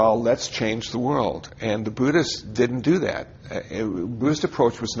say, well, let's change the world. And the Buddhists didn't do that. Buddhist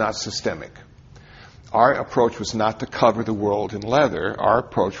approach was not systemic. our approach was not to cover the world in leather. Our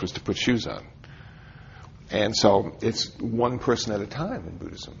approach was to put shoes on. And so it's one person at a time in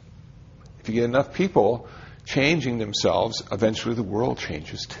Buddhism. If you get enough people changing themselves, eventually the world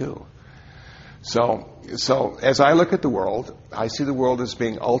changes too. So as I look at the world, I see the world as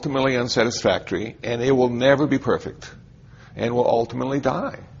being ultimately unsatisfactory, and it will never be perfect, and will ultimately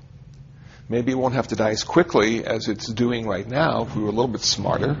die. Maybe it won't have to die as quickly as it's doing right now if we were a little bit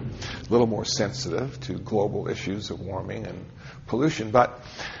smarter, a little more sensitive to global issues of warming and pollution. But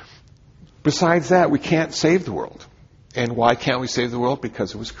besides that, we can't save the world. And why can't we save the world?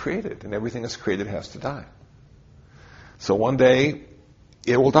 Because it was created, and everything that's created has to die. So one day,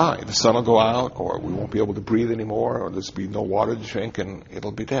 it will die. The sun will go out, or we won't be able to breathe anymore, or there's be no water to drink, and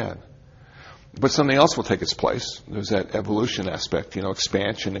it'll be dead. But something else will take its place. There's that evolution aspect,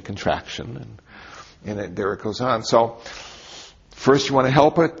 expansion and contraction, and there it goes on. So first you want to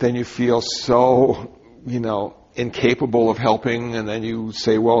help it, then you feel so, incapable of helping, and then you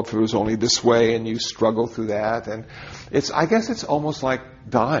say, well, if it was only this way, and you struggle through that. And I guess it's almost like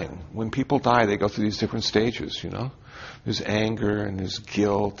dying. When people die, they go through these different stages, There's anger, and there's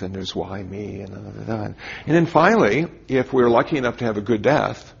guilt, and there's why me, and then finally, if we're lucky enough to have a good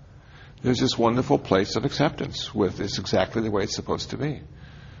death, there's this wonderful place of acceptance with it's exactly the way it's supposed to be.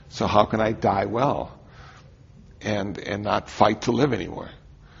 So how can I die well and not fight to live anymore?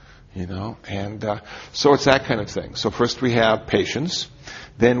 And so it's that kind of thing. So first we have patience,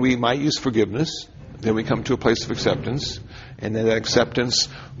 then we might use forgiveness, then we come to a place of acceptance, and then that acceptance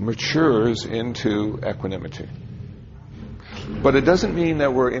matures into equanimity. But it doesn't mean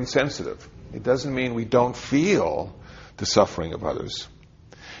that we're insensitive. It doesn't mean we don't feel the suffering of others.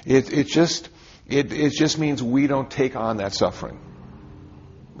 It just means we don't take on that suffering.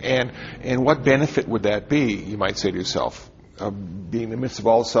 And what benefit would that be, you might say to yourself, being in the midst of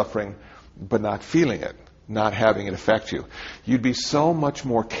all suffering, but not feeling it, not having it affect you? You'd be so much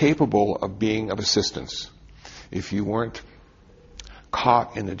more capable of being of assistance if you weren't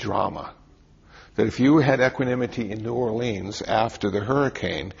caught in the drama. That if you had equanimity in New Orleans after the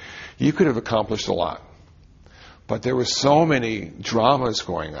hurricane, you could have accomplished a lot. But there were so many dramas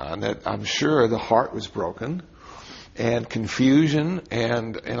going on that I'm sure the heart was broken, and confusion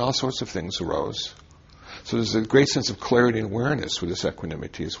and all sorts of things arose. So there's a great sense of clarity and awareness with this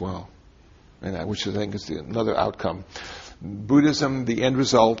equanimity as well, and which I think is another outcome. Buddhism, the end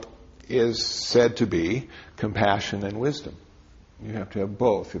result is said to be compassion and wisdom. You have to have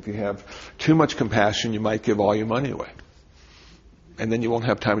both. If you have too much compassion, you might give all your money away. And then you won't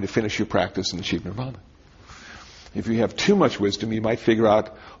have time to finish your practice and achieve nirvana. If you have too much wisdom, you might figure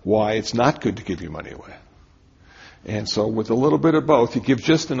out why it's not good to give your money away. And so with a little bit of both, you give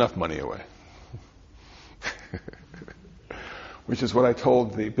just enough money away. Which is what I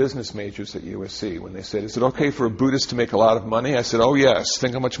told the business majors at USC when they said, is it okay for a Buddhist to make a lot of money? I said, oh yes,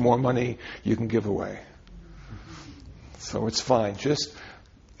 think how much more money you can give away. So it's fine.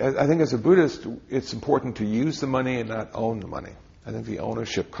 I think as a Buddhist, it's important to use the money and not own the money. I think the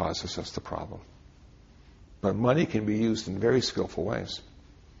ownership causes us the problem. But money can be used in very skillful ways.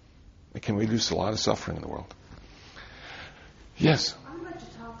 It can reduce a lot of suffering in the world. Yes? I'd like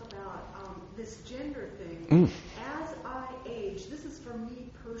to talk about this gender thing. As I age, this is for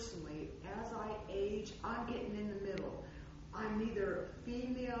me personally, as I age, I'm getting in the middle. I'm neither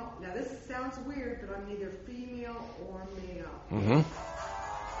female, now this sounds weird, but I'm neither female or male.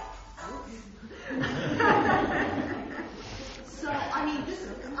 So,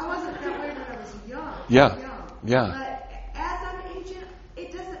 I wasn't that way when I was young. Yeah. But as I'm aging,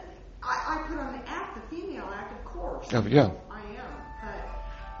 it doesn't, I put on the act, the female act, of course. Yeah. I am.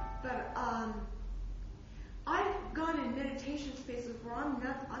 But I've gone in meditation spaces where I'm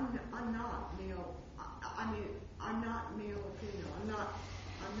not male. I'm not male or female. I'm not.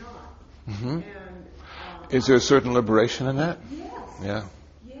 And is there a certain liberation in that? Yes. Yeah.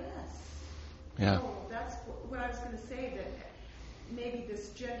 Yes. Yeah. So that's what I was going to say, that maybe this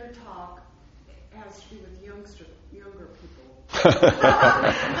gender talk has to do with younger people.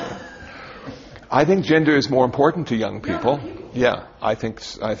 I think gender is more important to young people. Yeah, I think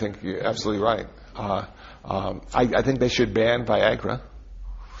you're absolutely right. I think they should ban Viagra.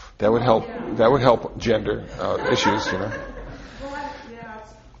 That would help. That would help gender issues. Well,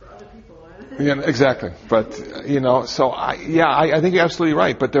 it's for other people. Yeah, exactly. But so I think you're absolutely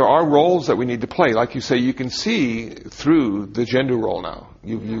right. But there are roles that we need to play. Like you say, you can see through the gender role now.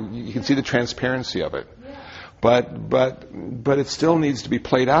 You can see the transparency of it. But it still needs to be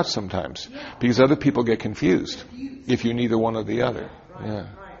played out sometimes because other people get confused if you're neither one or the other. Yeah.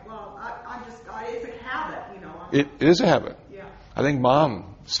 Right. Well, it's a habit, It is a habit. Yeah. I think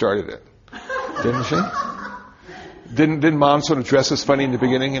Mom started it. Didn't she? Didn't Mom sort of dress us funny in the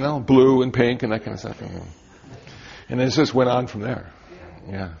beginning, blue and pink and that kind of stuff? And then it just went on from there.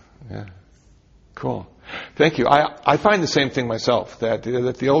 Yeah. Cool. Thank you. I find the same thing myself, that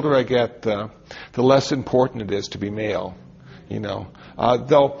the older I get, the less important it is to be male,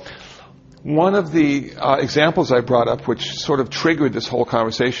 Though one of the examples I brought up, which sort of triggered this whole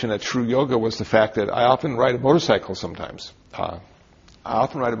conversation at True Yoga, was the fact that I often ride a motorcycle sometimes. I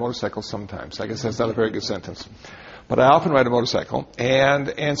guess that's not a very good sentence. But I often ride a motorcycle.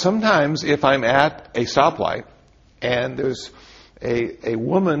 And sometimes if I'm at a stoplight and there's a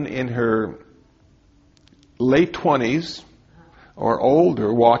woman in her late 20s or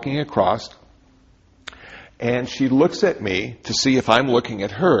older walking across, and she looks at me to see if I'm looking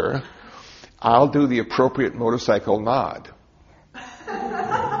at her, I'll do the appropriate motorcycle nod.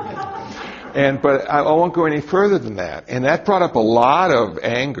 But I won't go any further than that. And that brought up a lot of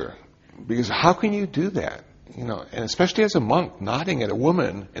anger. Because how can you do that? And especially as a monk, nodding at a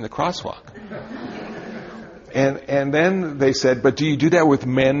woman in the crosswalk. And then they said, but do you do that with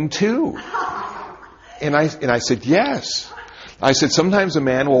men too? And I said, yes. I said, sometimes a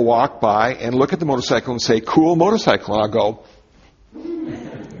man will walk by and look at the motorcycle and say, cool motorcycle. And I'll go,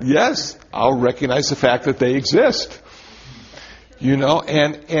 yes, I'll recognize the fact that they exist.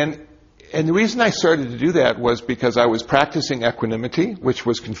 And the reason I started to do that was because I was practicing equanimity, which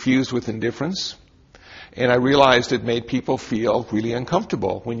was confused with indifference. And I realized it made people feel really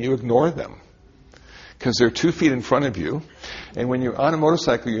uncomfortable when you ignore them. Because they're 2 feet in front of you. And when you're on a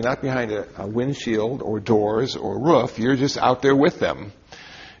motorcycle, you're not behind a windshield or doors or roof. You're just out there with them.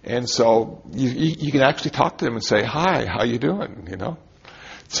 And so you can actually talk to them and say, hi, how you doing?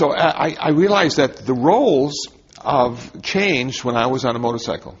 So I realized that the roles of changed when I was on a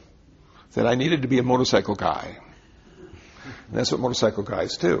motorcycle. That I needed to be a motorcycle guy. And that's what motorcycle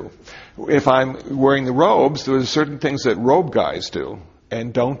guys do. If I'm wearing the robes, there are certain things that robe guys do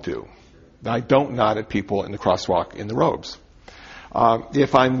and don't do. I don't nod at people in the crosswalk in the robes.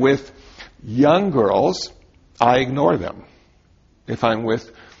 If I'm with young girls, I ignore them. If I'm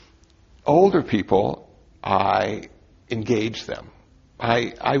with older people, I engage them.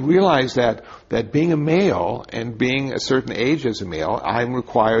 I realize that being a male and being a certain age as a male, I'm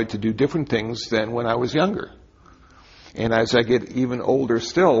required to do different things than when I was younger. And as I get even older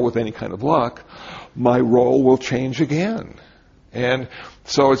still, with any kind of luck, my role will change again. And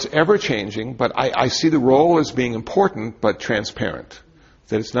so it's ever changing, but I see the role as being important but transparent.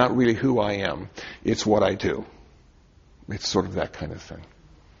 That it's not really who I am, it's what I do. It's sort of that kind of thing.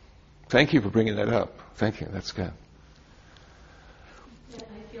 Thank you for bringing that up. Thank you, that's good. I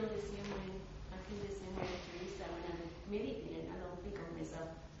feel the same way. I feel the same way as Teresa. When I'm meditating, I don't think of myself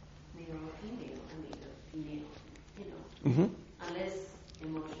male or female. I'm either female, unless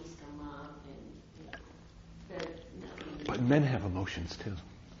emotions come up and But men have emotions too.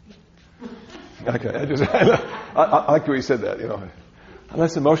 Okay, I like the way you said that.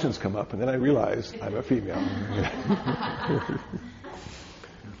 Unless emotions come up, and then I realize I'm a female.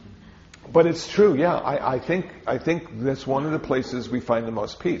 But it's true, yeah. I think that's one of the places we find the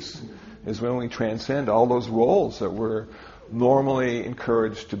most peace, is when we transcend all those roles that we're normally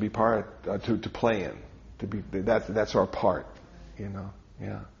encouraged to be to play in. That's our part,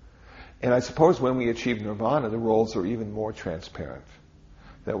 yeah. And I suppose when we achieve nirvana, the roles are even more transparent.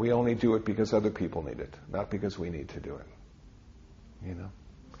 That we only do it because other people need it, not because we need to do it. So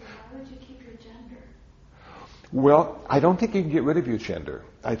why would you keep your gender? Well, I don't think you can get rid of your gender.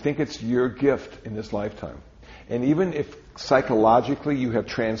 I think it's your gift in this lifetime. And even if psychologically you have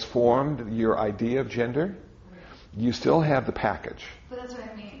transformed your idea of gender, you still have the package. But that's what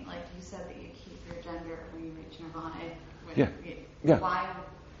I mean. Like you said that you keep your gender when you reach nirvana. Yeah. Why?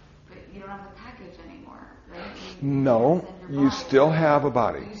 But you don't have the package anymore, right? No, you body. still have a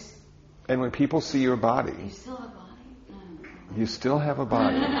body. And when people see your body, You still have a body? you still have a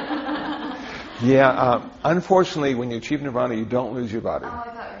body. Yeah, unfortunately, when you achieve nirvana, you don't lose your body. Oh, I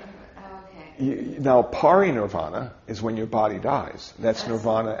thought okay. Now, pari-nirvana is when your body dies. That's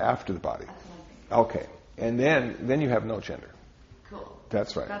nirvana after the body. That's what I think. Okay. And then you have no gender. Cool.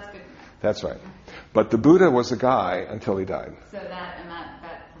 That's right. That's good. That's right. But the Buddha was a guy until he died. So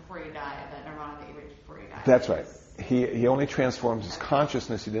that before you die, that nirvana that you reach before you die. That's right. He only transforms his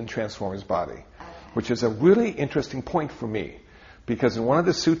consciousness. He didn't transform his body, which is a really interesting point for me. Because in one of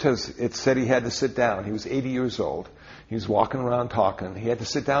the suttas, it said he had to sit down. He was 80 years old. He was walking around talking. He had to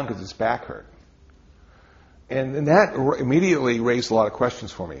sit down because his back hurt. And that immediately raised a lot of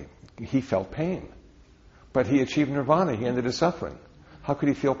questions for me. He felt pain. But he achieved nirvana. He ended his suffering. How could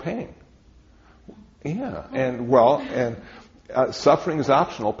he feel pain? Yeah. And suffering is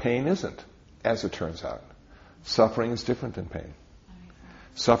optional. Pain isn't. as it turns out. Suffering is different than pain.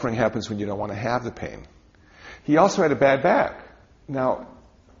 Suffering happens when you don't want to have the pain. He also had a bad back. Now,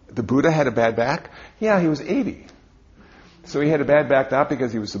 the Buddha had a bad back? Yeah, he was 80. So he had a bad back not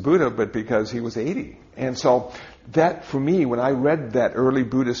because he was the Buddha, but because he was 80. And so that, for me, when I read that early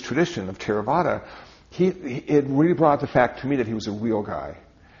Buddhist tradition of Theravada, it really brought the fact to me that he was a real guy.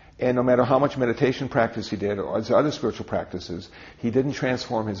 And no matter how much meditation practice he did or his other spiritual practices, he didn't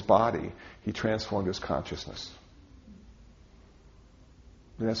transform his body. He transformed his consciousness.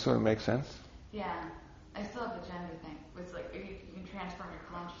 Does that sort of make sense? Yeah. I still have the gender thing. It's like you can transform your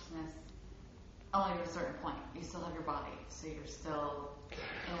consciousness only to a certain point. You still have your body, so you're still in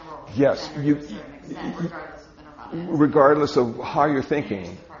a role. Yes, to a certain extent, regardless of nirvana. Regardless of how you're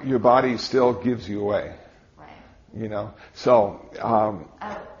thinking, your body still gives you away. Right. So.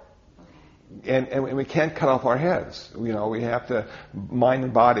 Okay. And we can't cut off our heads. We have to. Mind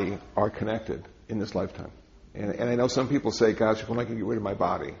and body are connected in this lifetime. And I know some people say, "Gosh, if I can get rid of my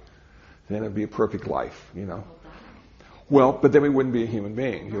body, then it'd be a perfect life." Well, but then we wouldn't be a human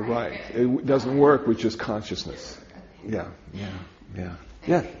being. You're right. It doesn't work with just consciousness. Yeah. So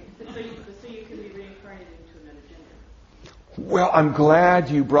you can be reincarnated into another gender. Well, I'm glad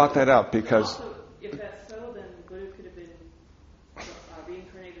you brought that up because. Also, if that's so, then Buddha could have been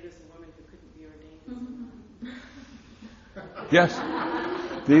reincarnated as a woman who couldn't be ordained. Yes.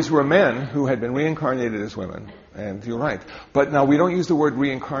 These were men who had been reincarnated as women, and you're right. But now we don't use the word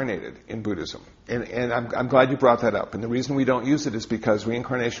reincarnated in Buddhism, and I'm glad you brought that up. And the reason we don't use it is because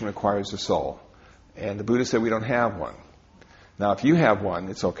reincarnation requires a soul, and the Buddha said we don't have one. Now, if you have one,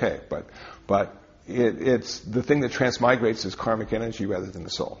 it's okay, but it's the thing that transmigrates is karmic energy rather than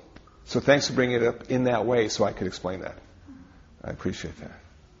the soul. So thanks for bringing it up in that way, so I could explain that. I appreciate that.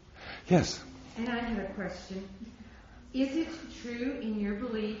 Yes. And I have a question. Is it true in your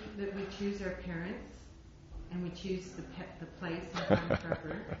belief that we choose our parents and we choose the place and time for our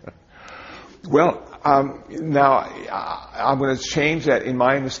birth? Well, now I'm going to change that in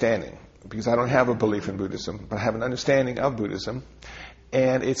my understanding because I don't have a belief in Buddhism, but I have an understanding of Buddhism.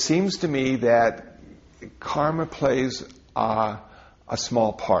 And it seems to me that karma plays a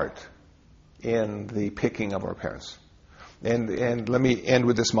small part in the picking of our parents. And let me end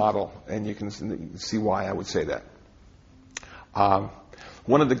with this model, and you can see why I would say that.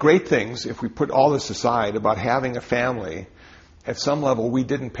 One of the great things, if we put all this aside, about having a family, at some level we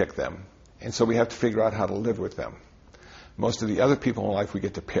didn't pick them, and so we have to figure out how to live with them. Most of the other people in life we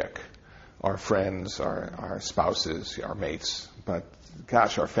get to pick. Our friends, our spouses, our mates. But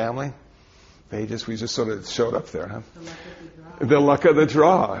gosh, our family, we just sort of showed up there, huh? The luck of the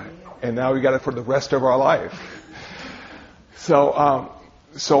draw. And now we got it for the rest of our life. So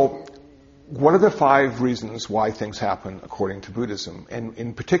what are the 5 reasons why things happen according to Buddhism, and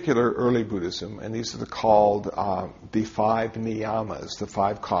in particular early Buddhism, and these are called the 5 niyamas, the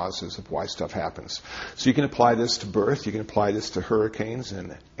 5 causes of why stuff happens. So you can apply this to birth, you can apply this to hurricanes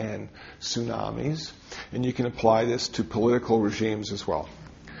and tsunamis, and you can apply this to political regimes as well.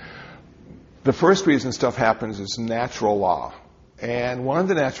 The first reason stuff happens is natural law, and one of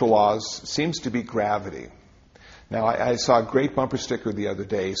the natural laws seems to be gravity. Now, I saw a great bumper sticker the other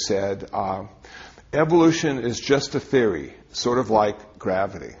day said, evolution is just a theory, sort of like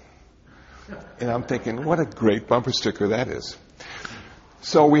gravity. And I'm thinking, what a great bumper sticker that is.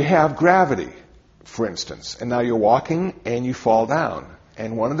 So we have gravity, for instance, and now you're walking and you fall down.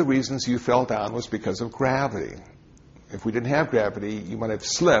 And one of the reasons you fell down was because of gravity. If we didn't have gravity, you might have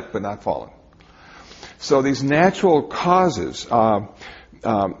slipped but not fallen. So these natural causes,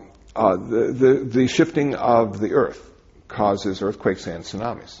 the shifting of the earth causes earthquakes and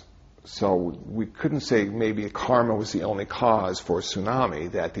tsunamis. So we couldn't say maybe karma was the only cause for a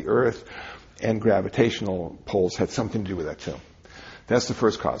tsunami, that the earth and gravitational poles had something to do with that too. That's the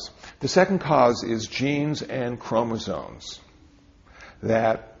first cause. The second cause is genes and chromosomes.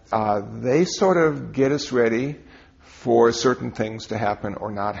 That they sort of get us ready for certain things to happen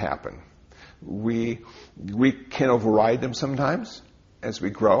or not happen. We can override them sometimes as we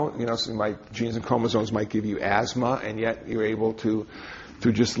grow. So my genes and chromosomes might give you asthma, and yet you're able to,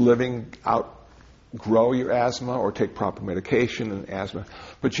 through just living out, grow your asthma or take proper medication and asthma.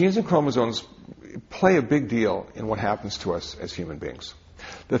 But genes and chromosomes play a big deal in what happens to us as human beings.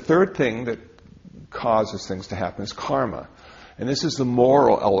 The third thing that causes things to happen is karma. And this is the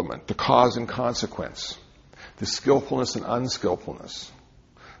moral element, the cause and consequence, the skillfulness and unskillfulness,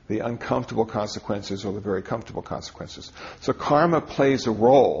 the uncomfortable consequences or the very comfortable consequences. So karma plays a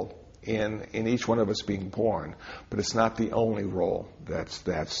role in each one of us being born, but it's not the only role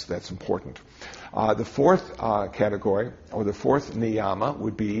that's important. The fourth category, or the fourth niyama,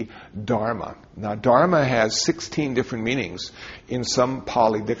 would be dharma. Now, dharma has 16 different meanings in some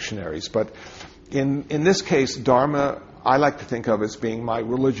Pali dictionaries, but in this case, dharma I like to think of as being my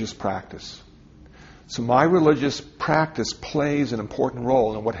religious practice. So my religious practice plays an important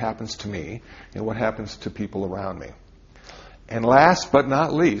role in what happens to me and what happens to people around me. And last but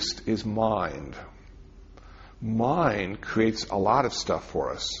not least is mind. Mind creates a lot of stuff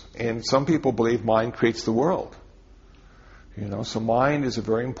for us. And some people believe mind creates the world. So mind is a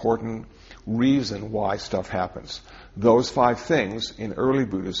very important reason why stuff happens. Those 5 things in early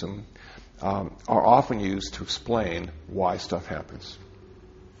Buddhism are often used to explain why stuff happens.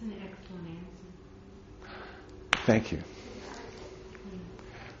 It's an excellent answer. Thank you.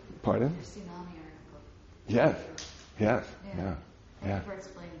 Pardon? Your tsunami article. Yes. Yeah. Thank you for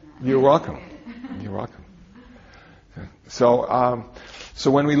explaining that. You're welcome. You're welcome. So, so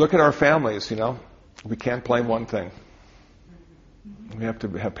when we look at our families, we can't blame one thing. We have to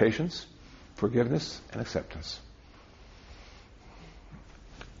have patience, forgiveness, and acceptance.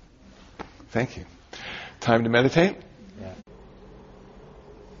 Thank you. Time to meditate? Yeah.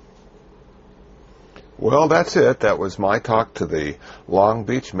 Well, that's it. That was my talk to the Long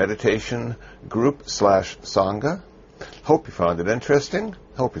Beach Meditation Group / Sangha. Hope you found it interesting.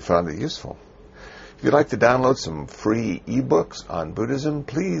 Hope you found it useful. If you'd like to download some free ebooks on Buddhism,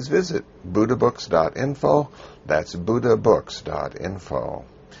 please visit buddhabooks.info. That's buddhabooks.info.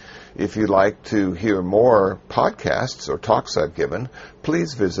 If you'd like to hear more podcasts or talks I've given,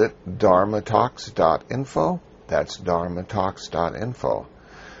 please visit dharmatalks.info. That's dharmatalks.info.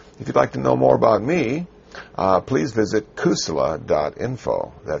 If you'd like to know more about me, please visit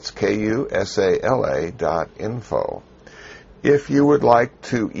kusala.info. That's kusala.info. If you would like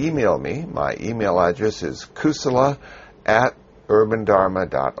to email me, my email address is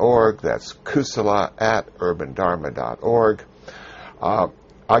kusala@urbandharma.org. That's kusala@urbandharma.org.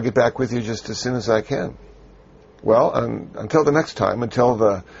 I'll get back with you just as soon as I can. Well, until the next time, until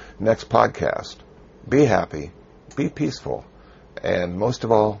the next podcast, be happy, be peaceful, and most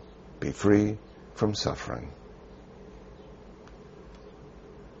of all, be free from suffering.